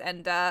re-uploads,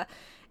 and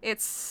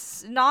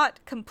it's not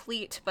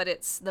complete, but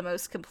it's the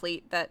most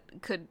complete that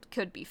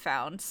could be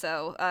found.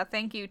 So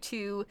thank you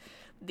to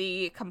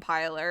the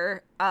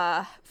compiler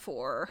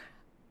for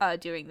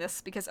doing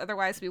this, because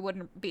otherwise we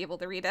wouldn't be able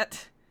to read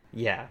it.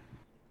 Yeah.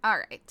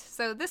 Alright,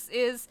 so this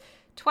is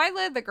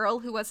Twila, the Girl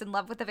Who Was in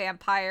Love with a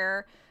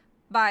Vampire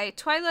by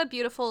Twila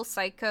Beautiful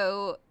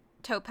Psycho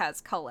Topaz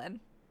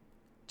Cullen.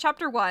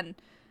 Chapter 1.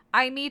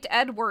 I meet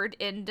Edward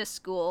in the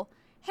school.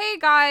 Hey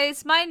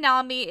guys, my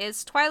Nami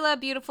is Twila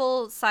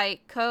Beautiful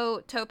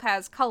Psycho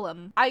Topaz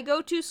Cullen. I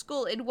go to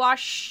school in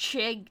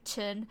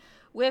Washington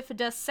with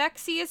the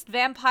sexiest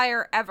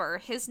vampire ever.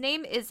 His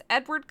name is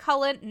Edward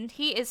Cullen, and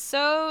he is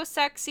so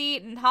sexy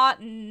and hot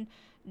and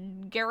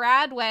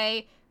Gerard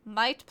way.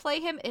 Might play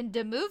him in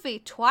the movie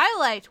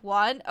Twilight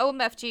one.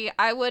 OMFG,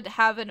 I would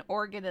have an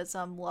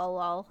organism,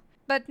 lol.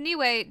 But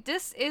anyway,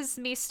 this is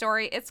me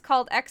story. It's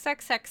called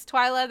XXX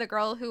Twila, the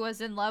Girl Who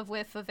Was in Love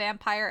with a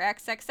Vampire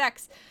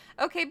XXX.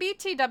 Okay,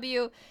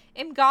 BTW,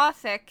 I'm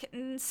gothic,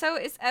 and so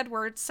is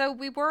Edward, so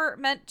we were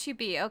meant to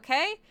be,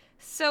 okay?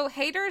 So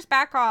haters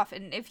back off,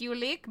 and if you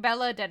leak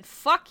Bella, then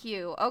fuck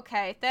you.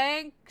 Okay,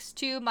 thanks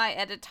to my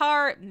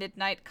editor,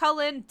 Midnight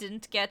Cullen,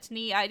 didn't get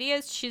any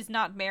ideas. She's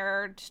not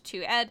married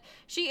to Ed.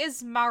 She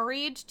is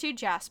married to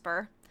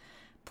Jasper.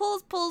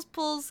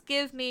 Pulls,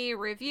 give me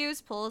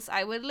reviews,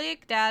 I would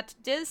leak that.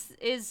 This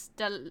is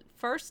the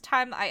first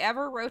time I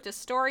ever wrote a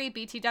story.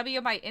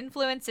 BTW, my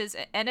influence is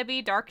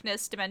Enemy,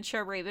 Darkness,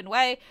 Dementia, Raven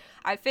Way.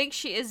 I think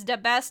she is the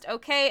best.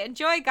 Okay,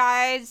 enjoy,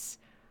 guys.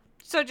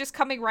 So just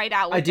coming right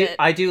out with it.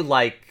 I do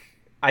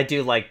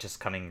like just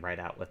coming right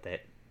out with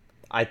it.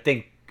 I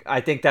think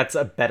that's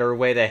a better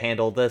way to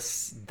handle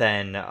this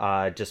than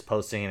just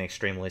posting an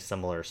extremely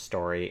similar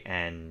story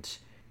and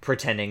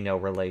pretending no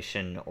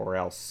relation, or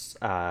else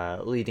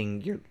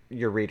leading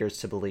your readers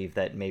to believe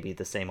that maybe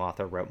the same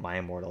author wrote My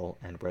Immortal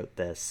and wrote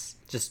this.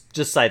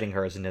 Just citing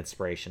her as an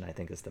inspiration, I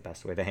think, is the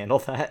best way to handle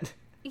that.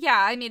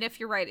 Yeah, I mean, if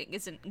your writing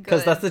isn't good.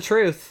 Because that's the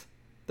truth.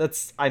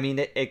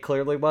 It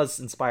clearly was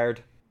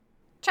inspired.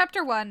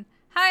 Chapter 1.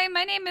 Hi,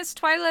 my name is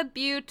Twila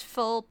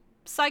Beautiful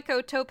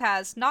Psycho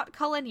Topaz, not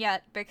Cullen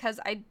yet, because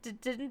I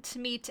didn't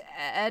meet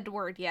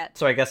Edward yet.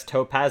 So I guess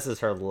Topaz is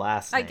her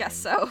last name. I guess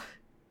so.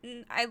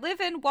 I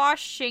live in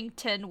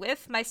Washington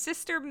with my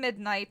sister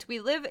Midnight. We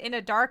live in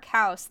a dark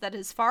house that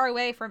is far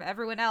away from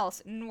everyone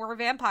else, and we're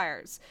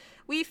vampires.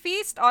 We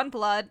feast on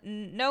blood,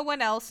 and no one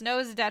else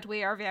knows that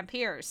we are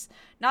vampires.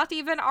 Not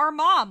even our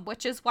mom,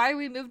 which is why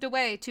we moved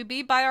away, to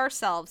be by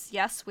ourselves.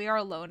 Yes, we are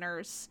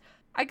loners.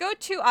 I go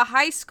to a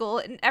high school,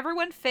 and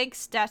everyone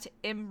thinks that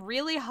I'm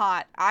really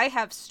hot. I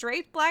have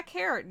straight black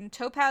hair and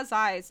topaz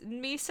eyes,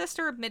 and me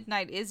sister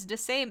Midnight is the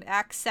same,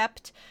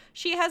 except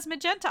she has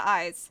magenta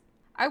eyes.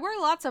 I wear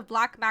lots of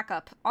black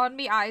makeup on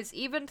me eyes,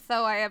 even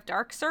though I have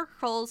dark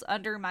circles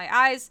under my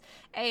eyes.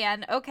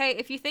 And okay,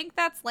 if you think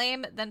that's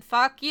lame, then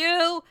fuck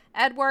you.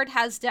 Edward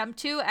has them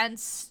too, and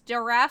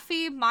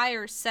Starafi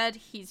Myers said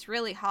he's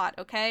really hot,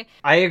 okay?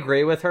 I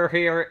agree with her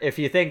here. If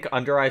you think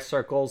under eye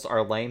circles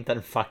are lame, then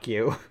fuck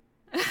you.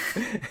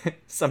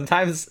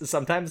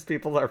 Sometimes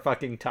people are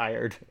fucking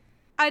tired.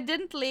 I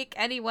didn't leak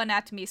anyone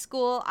at me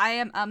school. I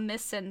am a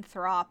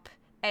misanthrope.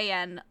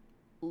 A.N.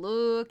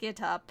 Look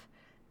it up.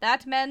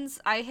 That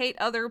means I hate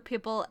other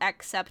people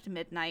except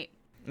Midnight.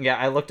 Yeah,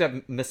 I looked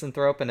up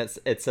misanthrope, and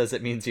it says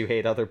it means you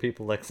hate other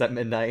people except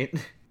Midnight.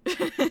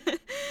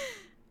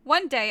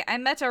 One day, I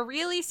met a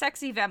really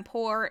sexy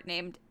vampire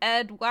named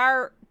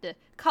Edward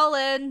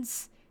Cullen.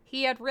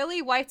 He had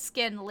really white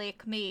skin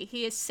like me.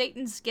 He is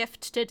Satan's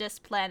gift to this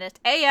planet.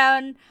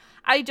 And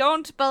I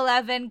don't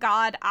believe in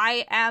God.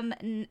 I am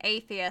an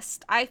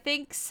atheist. I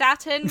think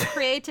Satan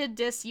created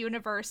this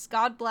universe.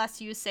 God bless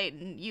you,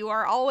 Satan. You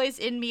are always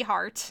in me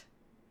heart.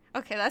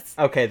 Okay, that's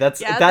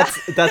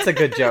a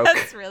good joke.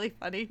 That's really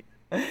funny.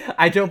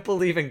 I don't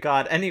believe in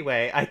God.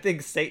 Anyway, I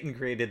think Satan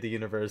created the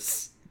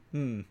universe.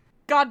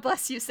 God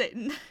bless you,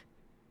 Satan.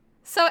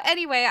 So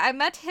anyway, I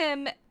met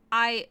him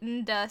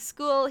in the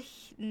school.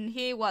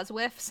 He was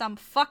with some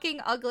fucking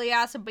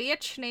ugly-ass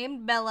bitch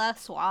named Bella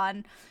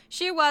Swan.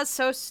 She was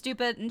so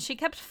stupid, and she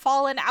kept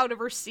falling out of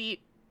her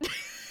seat.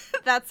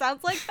 That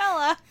sounds like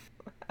Bella.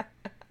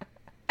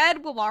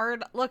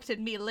 Edward looked at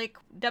me like,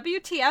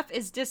 WTF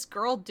is this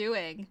girl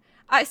doing?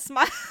 I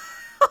smiled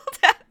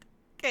at...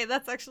 Okay,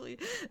 this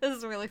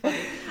is really funny.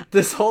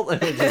 This whole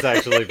image is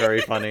actually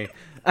very funny.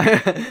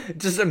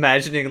 Just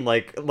imagining,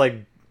 like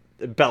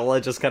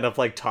Bella just kind of,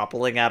 like,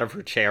 toppling out of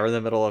her chair in the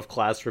middle of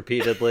class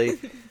repeatedly,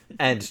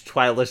 and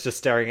Twila's just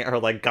staring at her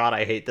like, God,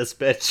 I hate this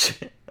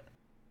bitch.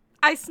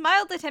 I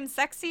smiled at him,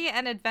 sexy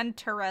and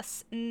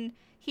adventurous, and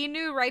he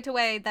knew right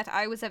away that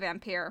I was a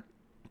vampire.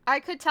 I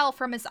could tell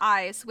from his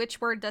eyes, which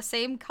were the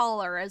same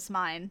color as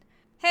mine.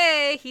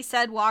 Hey, he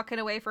said, walking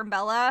away from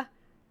Bella.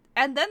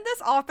 And then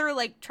this author,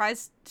 like,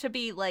 tries to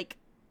be, like,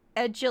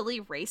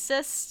 edgily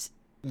racist.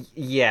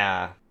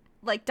 Yeah.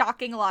 Like,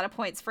 docking a lot of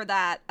points for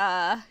that,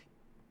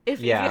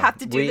 if you have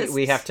to do this.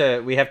 We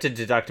have to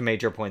deduct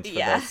major points for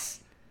this.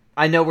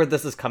 I know where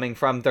this is coming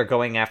from. They're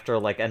going after,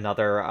 like,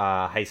 another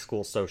high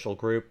school social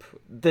group.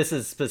 This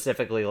is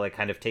specifically, like,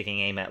 kind of taking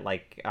aim at,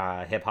 like,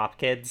 hip-hop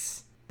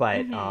kids.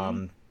 But,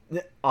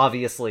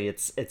 obviously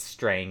it's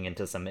straying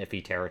into some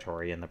iffy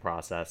territory in the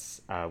process.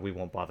 We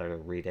won't bother to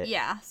read it.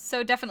 Yeah,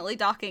 so definitely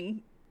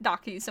docking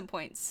some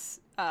points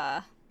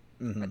for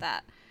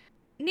that.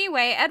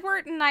 Anyway,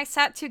 Edward and I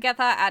sat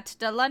together at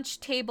the lunch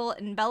table,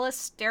 and Bella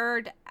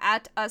stared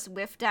at us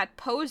with that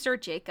poser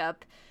Jacob.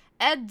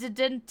 Ed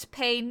didn't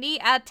pay any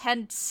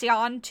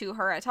attention to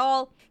her at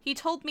all. He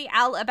told me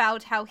all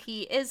about how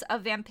he is a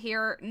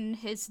vampire, and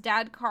his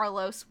dad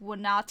Carlos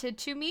wanted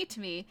to meet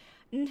me.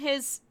 And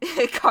his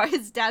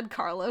dad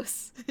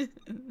Carlos.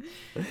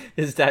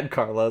 His dad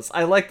Carlos.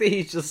 I like that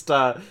he's just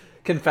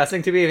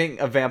confessing to being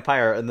a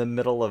vampire in the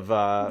middle of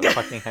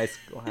fucking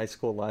high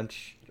school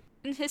lunch.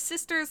 And his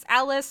sisters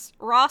Alice,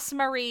 Ross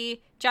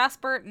Marie,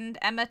 Jasper, and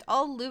Emmett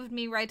all loved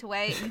me right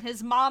away, and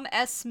his mom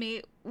Esme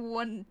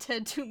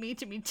wanted to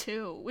meet me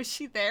too. Was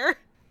she there?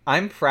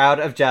 I'm proud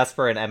of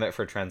Jasper and Emmett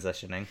for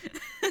transitioning.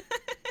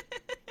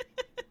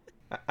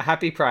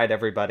 Happy Pride,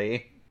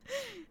 everybody.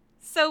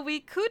 So we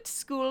quit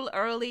school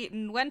early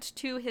and went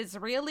to his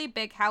really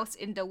big house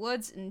in the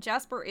woods, and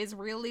Jasper is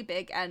really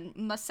big and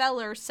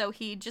muscular, so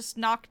he just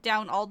knocked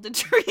down all the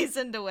trees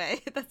in the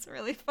way. That's a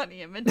really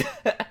funny image.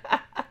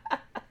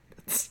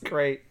 That's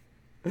great.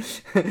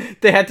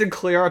 They had to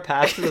clear a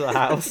path to the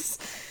house.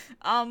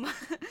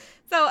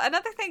 So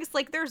another thing is,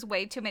 like, there's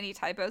way too many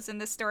typos in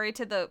this story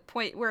to the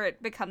point where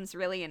it becomes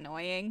really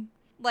annoying.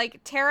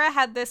 Like, Tara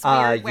had this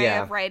weird way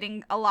of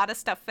writing a lot of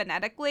stuff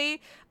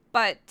phonetically,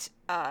 but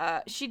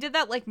she did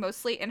that, like,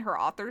 mostly in her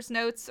author's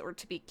notes or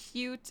to be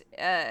cute.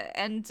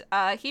 And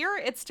here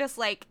it's just,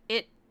 like,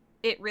 it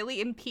really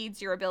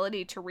impedes your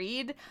ability to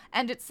read.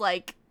 And it's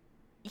like,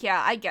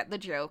 yeah, I get the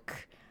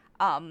joke.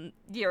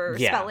 You're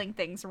spelling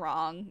things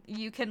wrong.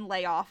 You can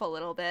lay off a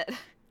little bit.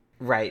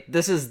 Right.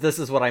 This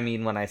is what I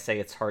mean when I say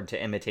it's hard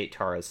to imitate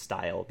Tara's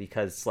style,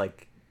 because,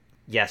 like,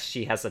 yes,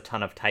 she has a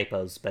ton of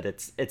typos, but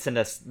it's in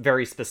a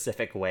very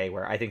specific way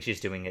where I think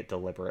she's doing it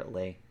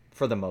deliberately,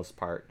 for the most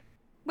part.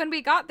 When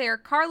we got there,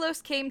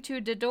 Carlos came to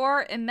the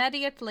door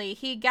immediately.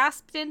 He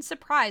gasped in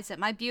surprise at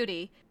my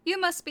beauty. You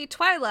must be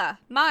Twila.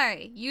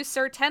 My, you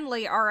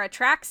certainly are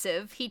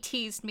attractive, he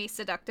teased me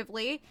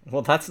seductively.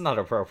 Well, that's not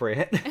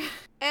appropriate.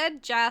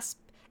 Ed, Jasp,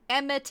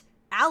 Emmett,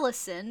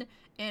 Allison,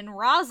 and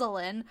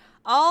Rosalind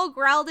all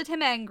growled at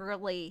him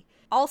angrily.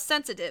 All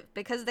sensitive,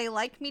 because they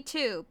like me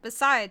too.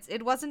 Besides,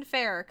 it wasn't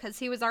fair, because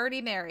he was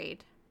already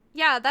married.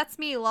 Yeah, that's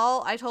me,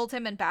 lol, I told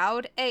him and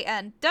bowed.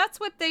 A.N. That's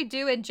what they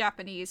do in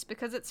Japanese,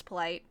 because it's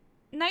polite.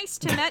 Nice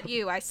to meet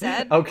you, I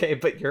said. Okay,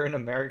 but you're in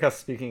America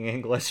speaking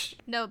English.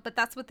 No, but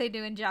that's what they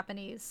do in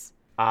Japanese.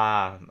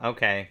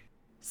 Okay.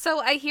 So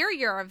I hear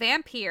you're a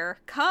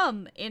vampire.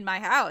 Come in my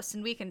house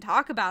and we can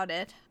talk about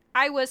it.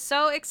 I was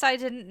so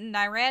excited and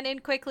I ran in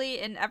quickly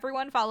and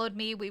everyone followed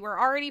me. We were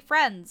already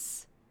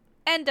friends.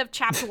 End of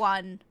chapter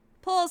 1.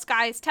 Polls,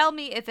 guys, tell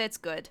me if it's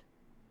good.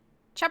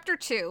 Chapter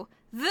 2.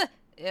 The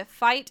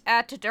fight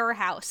at der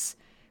house.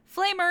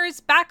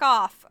 Flamers, back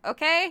off,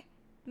 okay?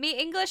 Me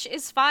English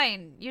is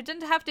fine. You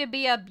didn't have to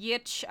be a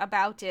bitch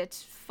about it,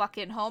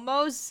 fucking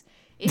homos.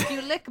 If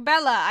you lick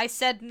Bella, I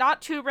said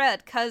not to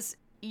read, 'cause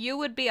you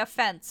would be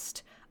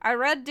offensed. I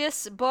read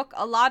this book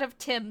a lot of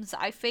Tims.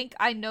 I think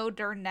I know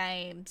their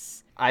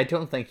names. I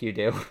don't think you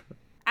do.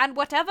 And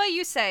whatever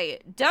you say,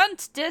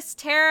 don't dis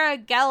Tara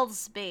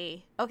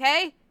Gelsby,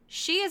 okay?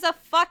 She is a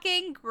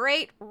fucking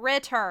great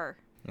writer.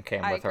 Okay,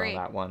 I'm I with her on agree.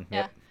 that one.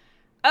 Yeah.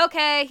 Yep.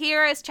 Okay,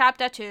 here is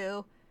chapter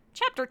 2.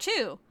 Chapter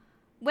 2.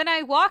 When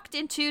I walked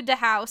into the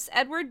house,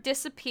 Edward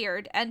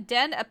disappeared and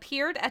then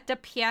appeared at the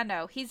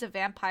piano. He's a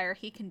vampire.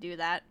 He can do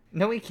that.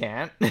 No, he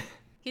can't.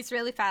 He's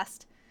really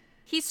fast.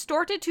 He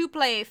started to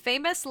play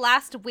famous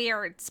last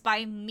words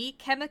by Me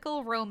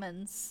Chemical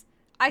Romance.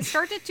 I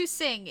started to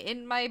sing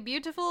in my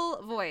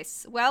beautiful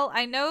voice. Well,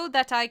 I know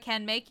that I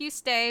can make you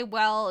stay.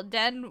 Well,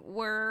 then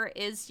where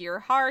is your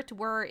heart?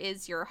 Where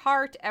is your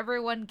heart?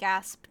 Everyone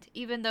gasped.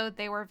 Even though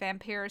they were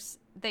vampires,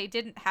 they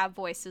didn't have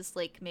voices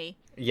like me.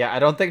 Yeah, I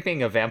don't think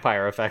being a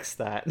vampire affects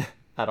that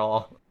at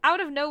all. Out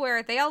of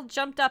nowhere, they all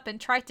jumped up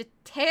and tried to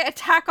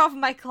attack off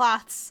my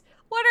cloths.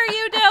 What are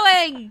you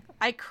doing?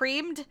 I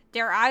screamed.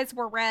 Their eyes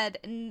were red,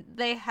 and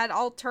they had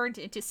all turned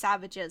into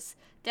savages.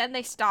 Then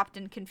they stopped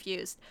and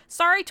confused.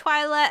 Sorry,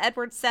 Twila,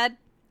 Edward said.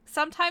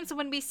 Sometimes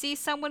when we see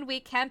someone we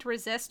can't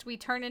resist, we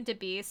turn into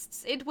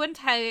beasts. It wouldn't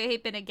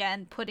happen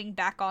again, putting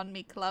back on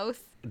me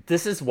clothes.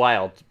 This is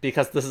wild,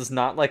 because this is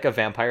not like a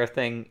vampire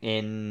thing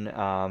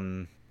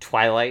in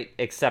Twilight,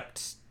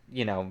 except,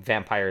 you know,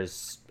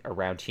 vampires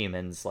around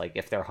humans, like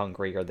if they're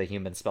hungry or the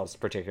human smells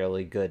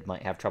particularly good,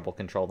 might have trouble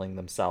controlling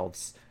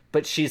themselves.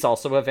 But she's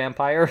also a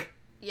vampire.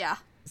 Yeah.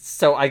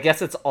 So I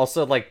guess it's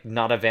also, like,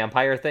 not a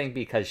vampire thing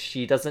because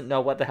she doesn't know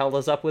what the hell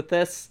is up with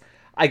this.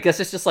 I guess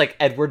it's just, like,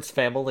 Edward's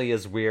family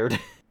is weird.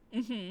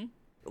 Mm-hmm.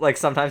 Like,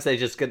 sometimes they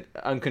just get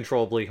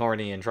uncontrollably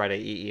horny and try to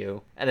eat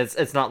you. And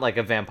it's not, like,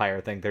 a vampire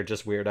thing. They're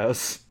just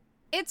weirdos.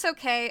 It's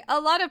okay. A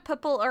lot of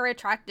people are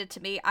attracted to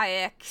me. I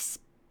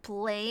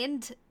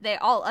explained. They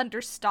all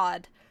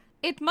understood.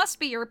 It must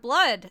be your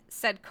blood,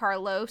 said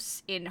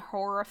Carlos, in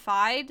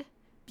horrified.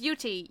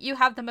 Beauty, you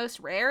have the most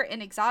rare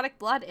and exotic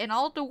blood in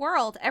all the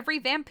world. Every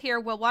vampire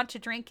will want to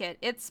drink it.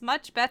 It's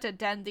much better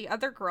than the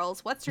other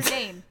girls. What's your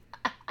name?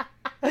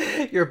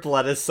 Your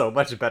blood is so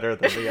much better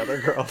than the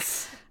other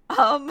girls.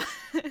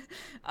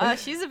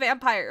 She's a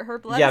vampire. Her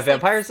blood Yeah, is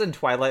vampires in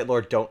Twilight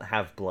lore don't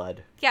have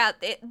blood. Yeah,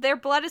 their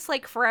blood is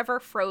like forever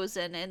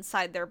frozen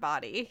inside their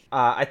body.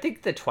 I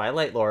think the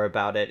Twilight lore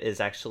about it is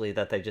actually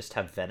that they just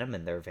have venom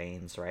in their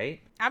veins,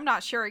 right? I'm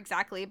not sure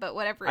exactly, but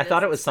whatever I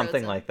thought it was it's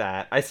something frozen. like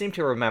that. I seem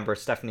to remember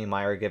Stephanie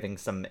Meyer giving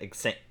some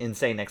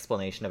insane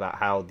explanation about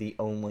how the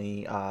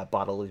only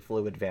bodily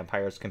fluid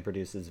vampires can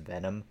produce is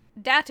venom.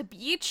 That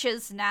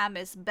bitch's name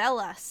is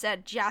Bella,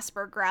 said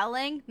Jasper,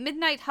 growling.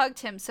 Midnight hugged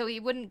him so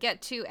he wouldn't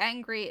get too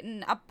angry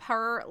and up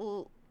her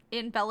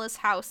in Bella's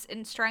house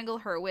and strangle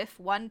her with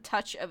one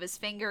touch of his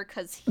finger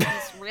because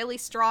he's really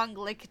strong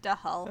like the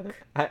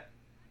Hulk.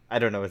 I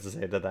don't know what to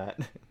say to that.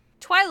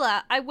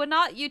 Twila, I would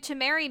not you to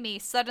marry me,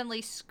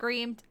 suddenly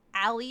screamed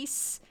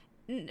Alice,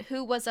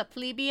 who was a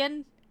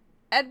plebeian.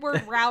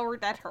 Edward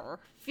roared at her,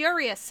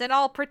 furious and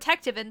all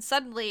protective, and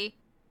suddenly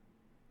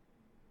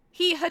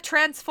he had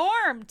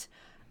transformed.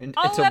 Into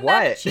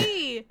what?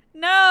 OMFG!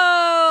 No,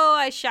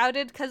 I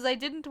shouted because I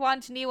didn't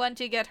want anyone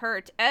to get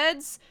hurt.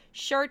 Ed's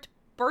shirt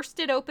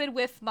bursted open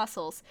with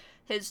muscles.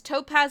 His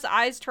topaz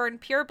eyes turned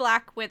pure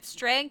black with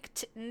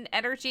strength and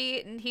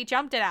energy, and he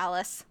jumped at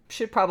Alice.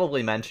 Should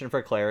probably mention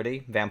for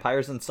clarity,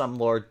 vampires in some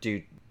lore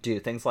do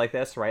things like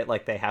this, right?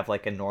 Like they have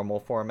like a normal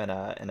form and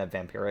a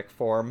vampiric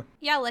form.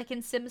 Yeah, like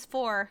in Sims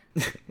 4.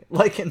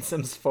 Like in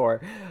Sims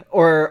 4.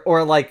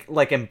 Or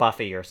like in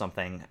Buffy or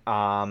something.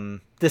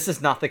 This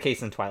is not the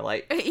case in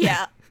Twilight.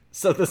 Yeah.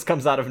 So this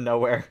comes out of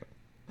nowhere.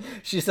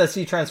 She says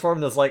he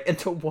transformed us, like,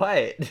 into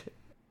what?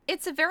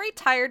 It's a very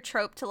tired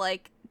trope to,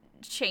 like,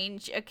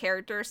 change a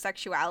character's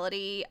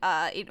sexuality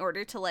in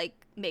order to, like,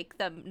 make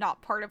them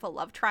not part of a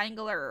love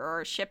triangle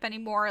or a ship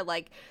anymore.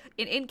 Like,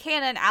 in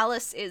canon,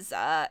 Alice is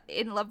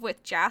in love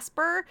with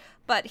Jasper,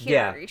 but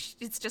here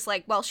it's just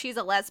like, well, she's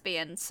a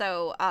lesbian,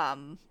 so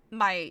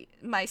my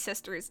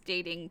sister is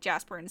dating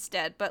Jasper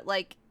instead. But,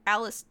 like,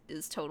 Alice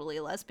is totally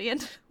a lesbian.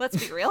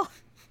 Let's be real.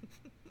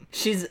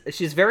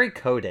 She's very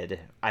coded,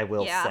 I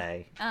will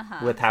say,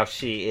 Uh-huh. with how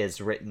she is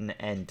written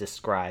and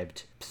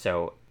described.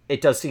 So it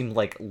does seem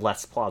like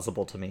less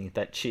plausible to me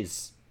that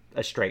she's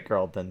a straight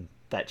girl than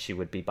that she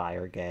would be bi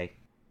or gay.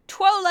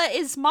 Twila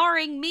is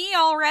marring me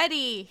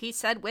already, he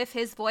said with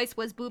his voice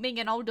was booming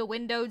and all the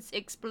windows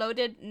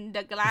exploded and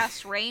the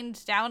glass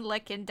rained down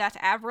like in that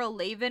Avril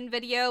Lavigne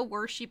video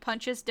where she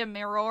punches the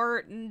mirror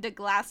and the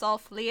glass all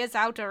flees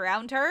out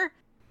around her.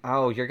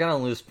 Oh, you're gonna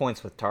lose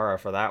points with Tara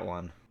for that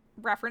one.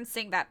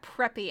 Referencing that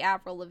preppy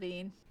Avril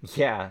Lavigne.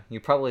 Yeah, you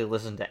probably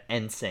listened to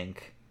NSYNC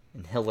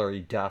and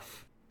Hilary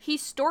Duff. He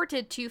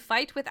started to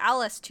fight with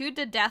Alice to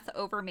the death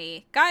over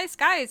me. Guys,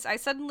 I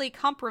suddenly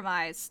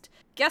compromised.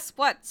 Guess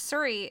what,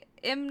 sorry,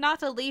 I'm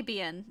not a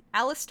lesbian.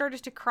 Alice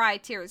started to cry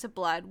tears of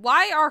blood.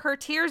 Why are her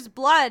tears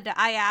blood?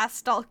 I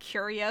asked, all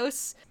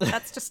curious.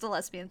 That's just a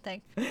lesbian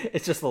thing.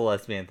 It's just a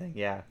lesbian thing,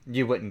 yeah.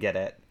 You wouldn't get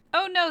it.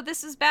 Oh no,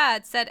 this is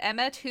bad, said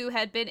Emmett, who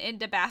had been in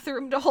the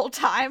bathroom the whole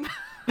time.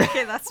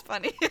 Okay, that's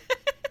funny.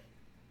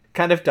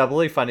 Kind of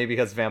doubly funny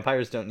because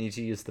vampires don't need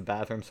to use the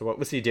bathroom, so what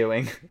was he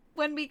doing?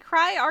 When we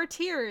cry our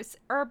tears,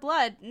 our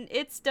blood,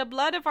 it's the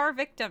blood of our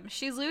victim.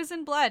 She's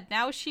losing blood.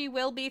 Now she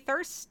will be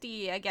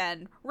thirsty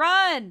again.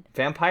 Run!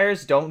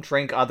 Vampires don't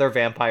drink other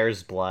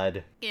vampires'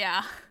 blood.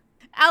 Yeah.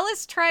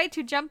 Alice tried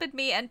to jump at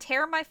me and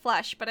tear my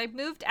flesh, but I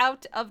moved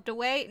out of the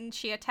way and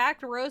she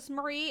attacked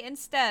Rosemary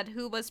instead,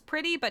 who was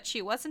pretty, but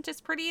she wasn't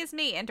as pretty as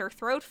me, and her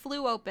throat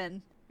flew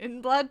open.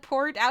 And blood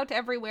poured out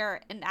everywhere,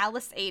 and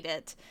Alice ate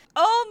it.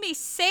 Oh, me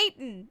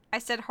Satan! I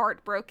said,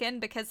 heartbroken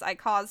because I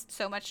caused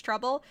so much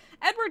trouble.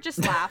 Edward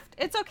just laughed.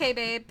 It's okay,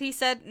 babe, he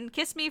said, and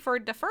kissed me for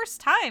the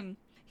first time.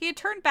 He had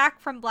turned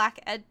back from Black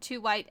Ed to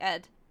White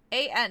Ed.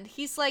 A-N.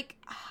 He's like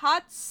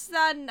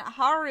Hatsan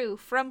Haru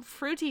from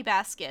Fruity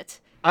Basket.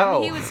 Oh.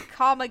 And he was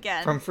calm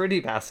again. From Fruity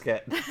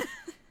Basket.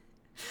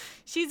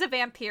 She's a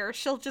vampire.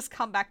 She'll just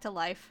come back to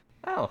life.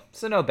 Oh,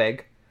 so no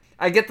big.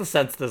 I get the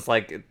sense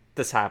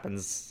this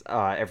happens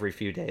every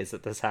few days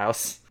at this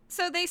house.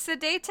 So they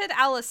sedated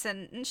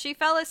Allison, and she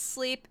fell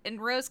asleep, and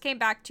Rose came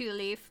back to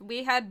leave.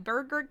 We had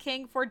Burger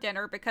King for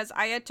dinner because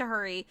I had to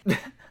hurry.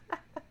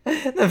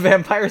 The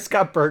vampires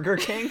got Burger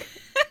King?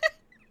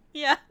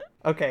 Yeah.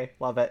 Okay,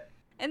 love it.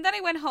 And then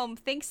I went home,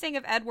 thinking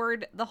of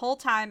Edward the whole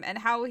time and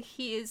how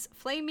his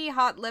flamey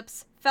hot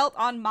lips felt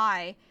on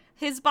my.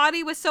 His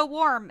body was so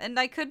warm, and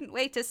I couldn't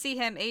wait to see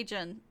him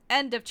aging.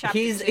 End of chapter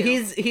 2.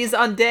 He's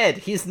undead.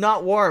 He's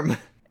not warm.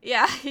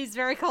 Yeah, he's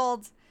very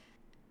cold.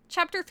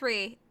 Chapter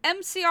 3.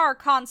 MCR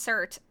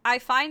concert. I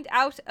find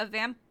out a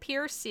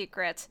vampire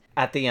secret.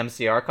 At the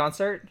MCR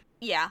concert?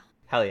 Yeah.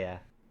 Hell yeah.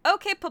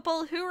 Okay,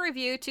 people who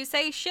review to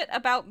say shit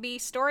about me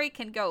story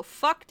can go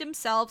fuck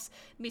themselves.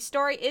 Me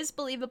story is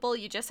believable,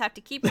 you just have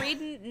to keep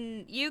reading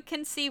and you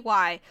can see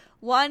why.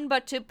 One,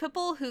 but to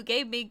people who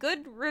gave me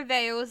good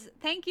reviews,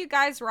 thank you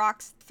guys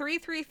rocks.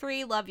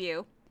 333 love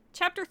you.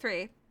 Chapter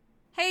 3.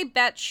 Hey,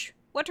 Betch,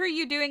 what are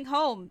you doing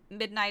home?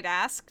 Midnight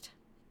asked.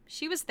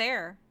 She was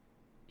there.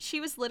 She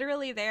was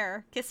literally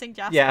there, kissing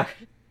Jasper. Yeah.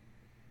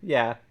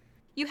 Yeah.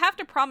 You have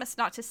to promise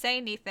not to say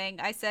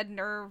anything, I said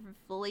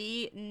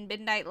nervously, and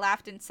Midnight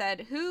laughed and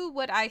said, who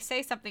would I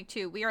say something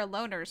to? We are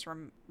loners,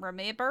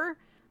 remember?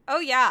 Oh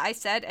yeah, I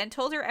said, and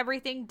told her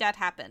everything that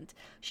happened.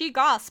 She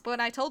gasped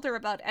when I told her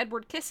about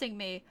Edward kissing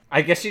me.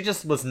 I guess she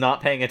just was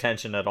not paying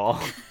attention at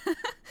all.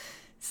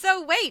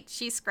 So wait,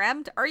 she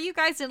screamed, are you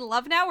guys in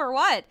love now or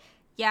what?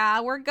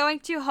 Yeah, we're going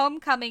to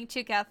homecoming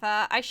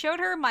together. I showed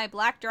her my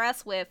black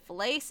dress with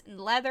lace and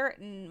leather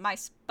and my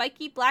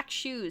spiky black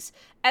shoes.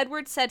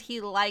 Edward said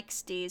he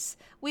likes these.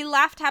 We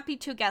laughed happy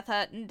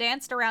together and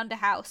danced around the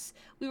house.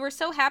 We were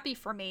so happy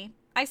for me.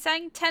 I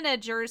sang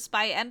Teenagers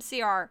by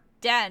MCR.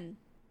 Then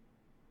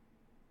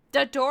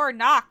the door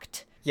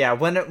knocked. Yeah,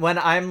 when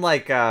I'm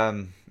like,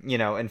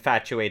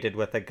 infatuated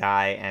with a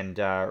guy and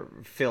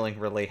feeling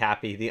really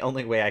happy, the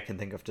only way I can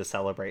think of to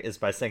celebrate is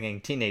by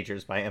singing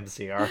Teenagers by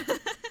MCR.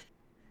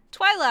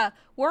 Twila,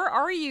 where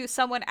are you?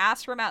 Someone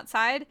asked from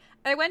outside.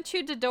 I went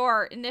to the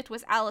door, and it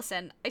was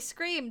Allison. I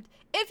screamed,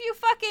 if you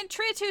fucking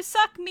try to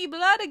suck me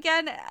blood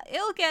again,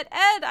 it'll get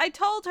Ed, I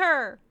told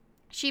her.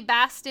 She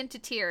burst into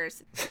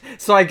tears.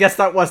 So I guess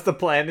that was the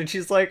plan, and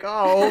she's like,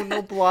 oh,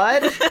 no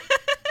blood?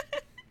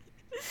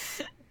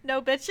 No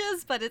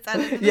bitches, but it's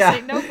edited to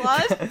say no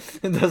blood.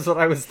 That's what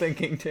I was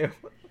thinking, too.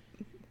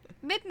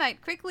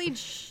 Midnight quickly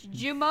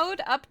jumoed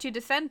up to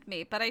defend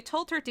me, but I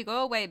told her to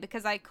go away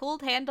because I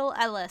could handle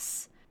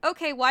Ellis.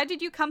 Okay, why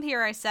did you come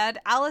here, I said.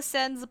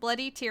 Allison's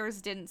bloody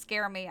tears didn't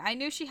scare me. I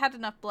knew she had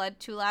enough blood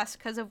to last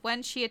because of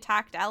when she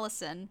attacked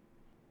Allison.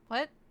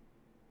 What?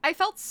 I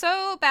felt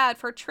so bad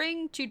for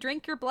trying to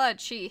drink your blood,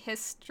 she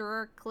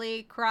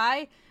hysterically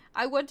cried.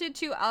 I wanted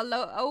to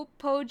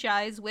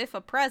apologize with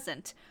a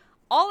present.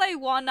 All I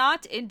want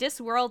not in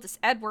this world is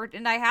Edward,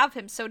 and I have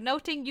him, so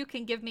nothing you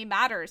can give me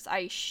matters.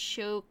 I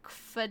shook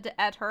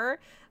at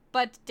her,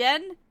 but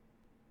then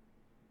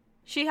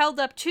she held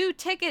up 2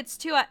 tickets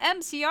to a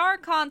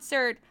MCR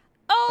concert.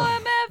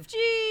 OMFG!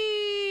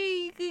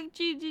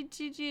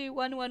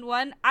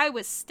 111. I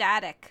was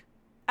static.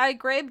 I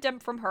grabbed them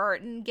from her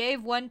and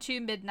gave one to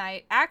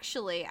Midnight.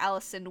 Actually,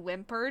 Allison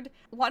whimpered,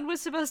 one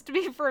was supposed to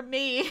be for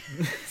me,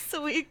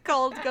 so we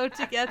called go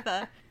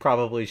together.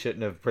 Probably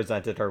shouldn't have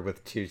presented her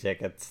with 2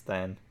 tickets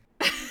then.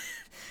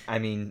 I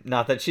mean,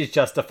 not that she's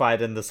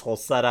justified in this whole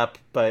setup,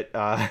 but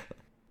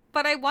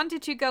But I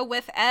wanted to go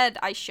with Ed,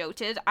 I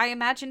shouted. I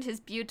imagined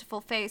his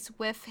beautiful face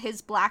with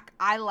his black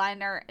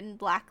eyeliner and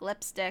black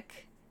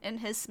lipstick and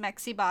his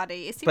smexy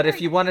body. But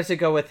if you wanted to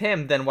go with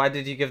him, then why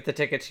did you give the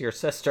ticket to your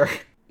sister?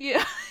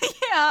 Yeah,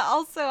 yeah.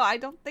 Also, I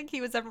don't think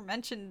he was ever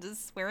mentioned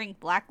as wearing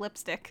black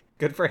lipstick.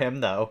 Good for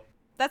him, though.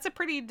 That's a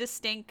pretty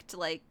distinct,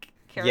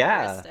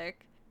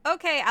 characteristic. Yeah.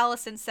 Okay,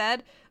 Allison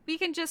said. We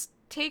can just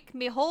take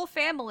me whole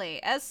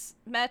family.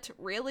 Esmet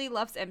really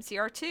loves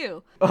MCR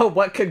too. Oh,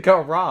 what could go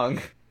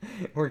wrong?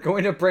 We're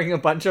going to bring a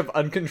bunch of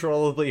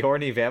uncontrollably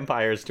horny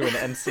vampires to an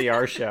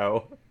MCR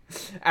show.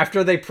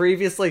 After they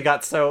previously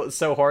got so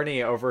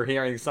horny over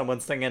hearing someone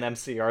sing an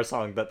MCR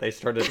song that they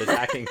started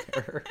attacking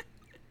her.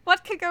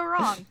 What could go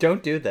wrong?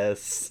 Don't do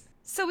this.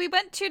 So we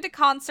went to the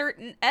concert,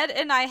 and Ed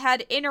and I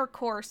had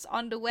intercourse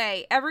on the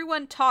way.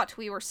 Everyone thought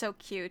we were so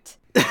cute.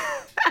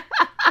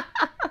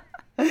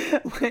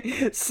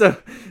 Wait,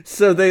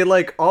 so they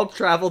like all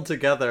traveled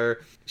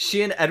together.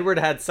 She and Edward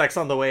had sex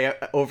on the way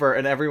over,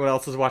 and everyone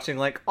else was watching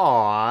like,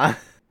 "Aw."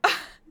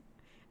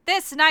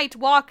 This night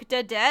walk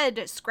the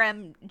dead,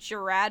 screamed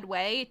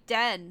Geradway.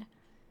 Then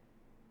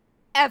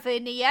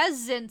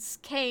Evanescence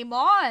came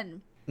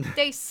on.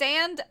 They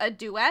sang a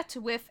duet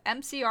with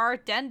MCR,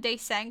 then they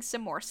sang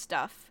some more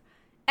stuff.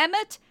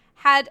 Emmett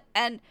had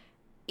an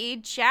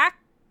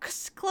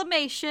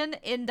exclamation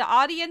in the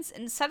audience,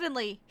 and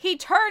suddenly he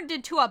turned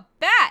into a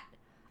bat.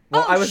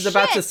 Well, Oh, I was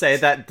about to shit! say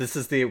that this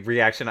is the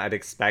reaction I'd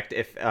expect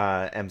if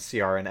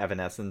MCR and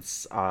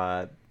Evanescence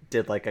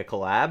did like a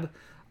collab,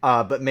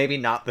 but maybe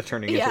not the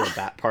turning into a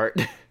bat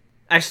part.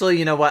 Actually,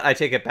 you know what? I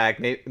take it back.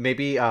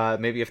 Maybe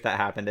if that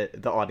happened,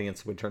 the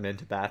audience would turn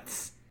into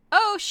bats.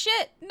 Oh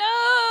shit,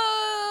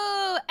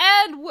 no!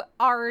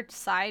 Edward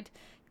sighed.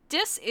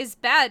 This is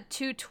bad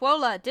to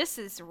Twila. This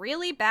is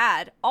really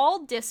bad. All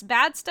this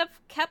bad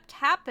stuff kept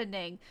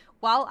happening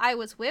while I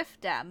was with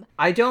them.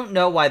 I don't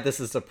know why this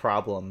is a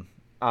problem.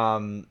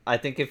 I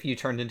think if you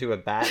turned into a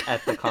bat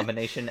at the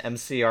combination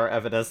MCR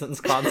Evanescence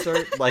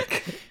concert,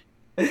 like,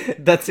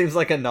 that seems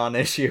like a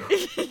non-issue.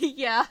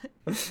 Yeah.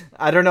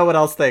 I don't know what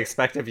else they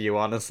expect of you,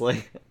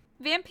 honestly.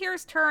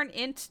 Vampires turn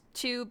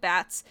into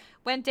bats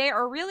when they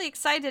are really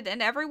excited,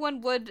 and everyone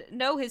would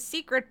know his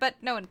secret, but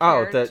no one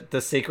cared. Oh,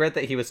 the secret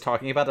that he was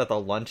talking about at the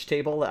lunch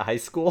table at high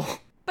school?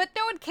 But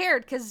no one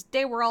cared, because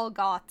they were all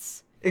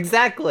goths.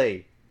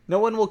 Exactly. No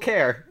one will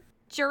care.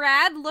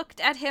 Gerard looked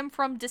at him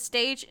from the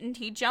stage, and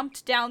he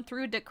jumped down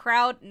through the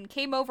crowd and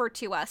came over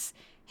to us.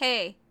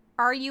 Hey,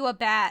 are you a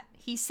bat?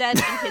 He said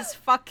in his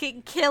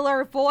fucking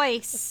killer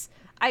voice.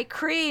 I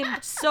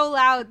screamed so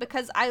loud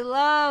because I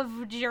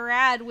love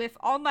Gerard with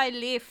all my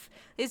life.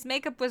 His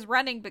makeup was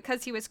running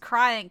because he was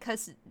crying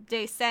because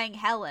they sang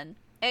Helen.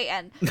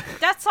 A.N.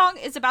 That song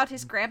is about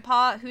his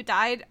grandpa who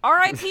died.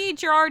 R.I.P.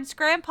 Gerard's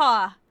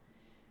grandpa.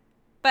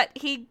 But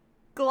he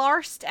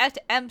glarsed at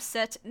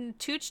Emset and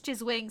tooched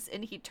his wings,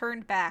 and he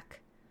turned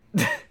back.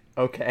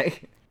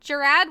 Okay.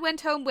 Gerard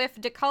went home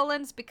with the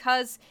Cullens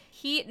because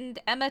he and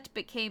Emmett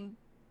became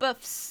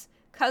buffs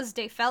because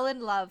they fell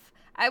in love.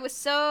 I was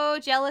so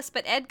jealous,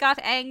 but Ed got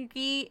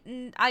angry,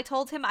 and I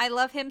told him I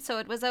love him, so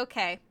it was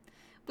okay.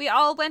 We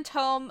all went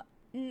home,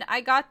 and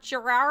I got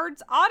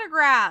Gerard's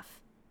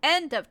autograph.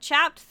 End of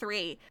chapter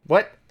 3.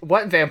 What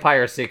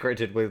vampire secret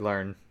did we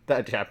learn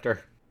that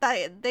chapter?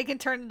 They can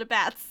turn into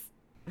bats.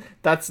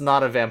 That's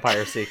not a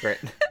vampire secret.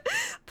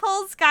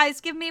 Pulls,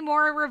 guys, give me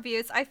more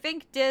reviews. I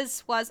think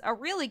this was a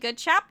really good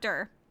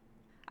chapter.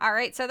 All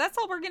right, so that's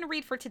all we're gonna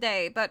read for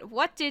today. But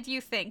what did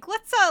you think?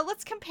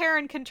 Let's compare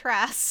and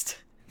contrast.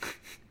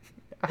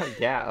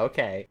 Yeah,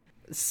 okay.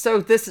 So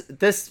this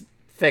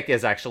fic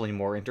is actually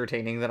more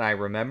entertaining than I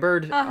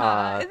remembered. There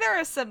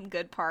are some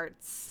good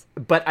parts.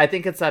 But I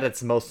think it's at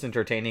its most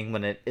entertaining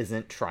when it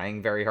isn't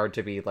trying very hard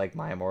to be like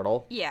My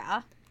Immortal.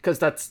 Yeah. Because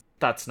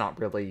that's not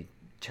really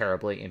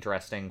terribly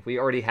interesting. We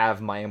already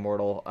have My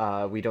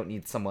Immortal. We don't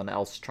need someone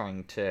else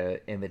trying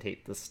to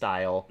imitate the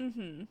style.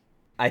 Mm-hmm.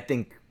 I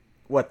think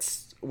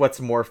what's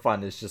more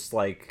fun is just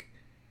like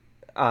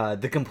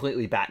the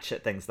completely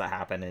batshit things that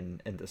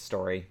happen in this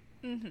story.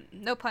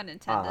 Mm-hmm. No pun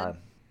intended.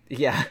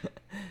 Yeah.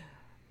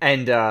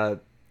 And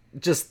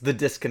just the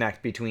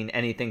disconnect between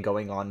anything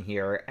going on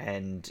here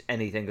and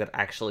anything that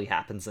actually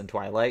happens in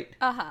Twilight.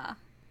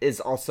 Is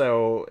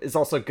also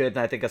good, and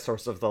I think a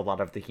source of a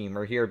lot of the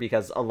humor here,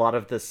 because a lot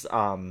of this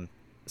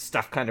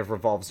stuff kind of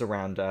revolves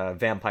around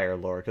vampire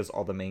lore, because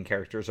all the main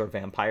characters are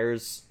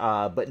vampires,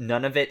 but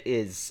none of it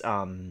is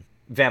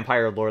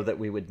vampire lore that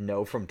we would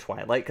know from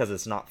Twilight, because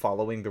it's not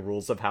following the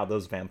rules of how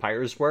those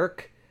vampires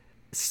work.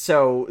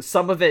 So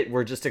some of it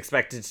we're just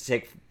expected to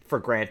take for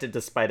granted,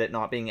 despite it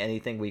not being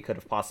anything we could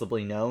have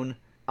possibly known,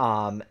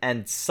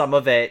 and some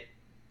of it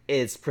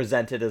is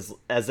presented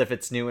as if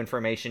it's new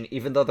information,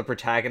 even though the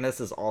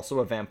protagonist is also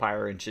a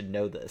vampire and should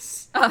know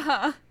this.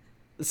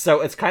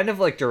 So it's kind of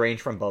like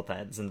deranged from both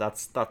ends, and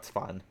that's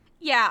fun.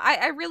 Yeah,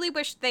 I really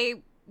wish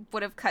they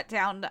would have cut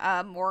down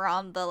more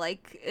on the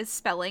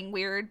spelling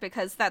weird,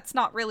 because that's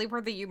not really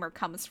where the humor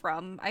comes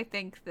from. I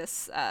think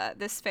this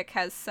fic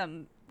has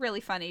some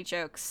really funny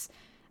jokes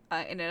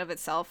in and of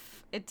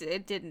itself. It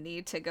didn't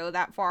need to go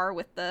that far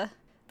with the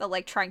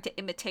trying to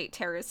imitate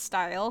Tara's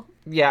style.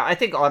 Yeah, I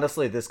think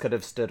honestly this could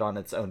have stood on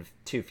its own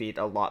 2 feet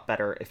a lot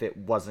better if it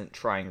wasn't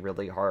trying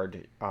really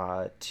hard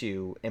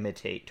to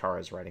imitate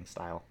Tara's writing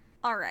style.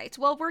 All right,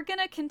 well, we're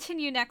gonna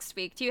continue next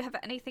week. Do you have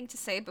anything to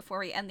say before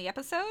we end the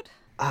episode?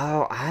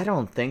 Oh, I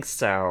don't think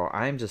so.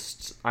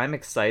 I'm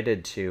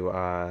excited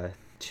to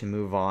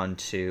move on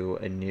to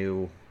a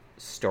new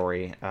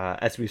story.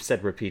 As we've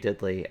said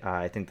repeatedly,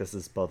 I think this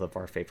is both of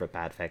our favorite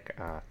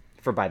badfic,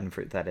 Forbiden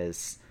Fruit, that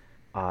is.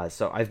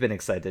 So I've been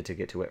excited to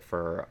get to it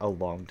for a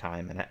long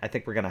time, and I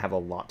think we're going to have a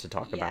lot to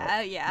talk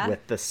about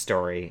with this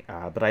story,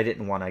 but I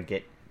didn't want to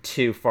get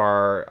too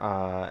far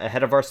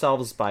ahead of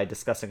ourselves by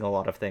discussing a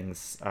lot of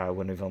things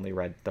when we've only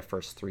read the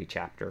first 3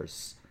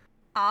 chapters.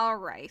 All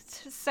right.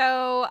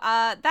 So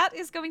that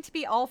is going to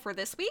be all for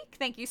this week.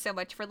 Thank you so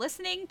much for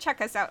listening.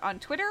 Check us out on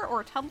Twitter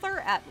or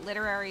Tumblr at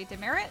Literary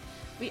Demerit.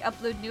 We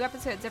upload new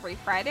episodes every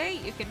Friday.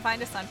 You can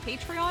find us on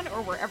Patreon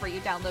or wherever you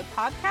download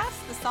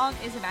podcasts. The song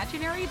is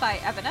Imaginary by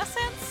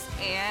Evanescence.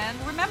 And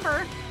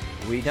remember,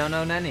 We don't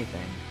own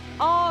anything.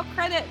 all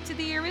credit to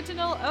the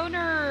original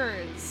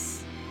owners.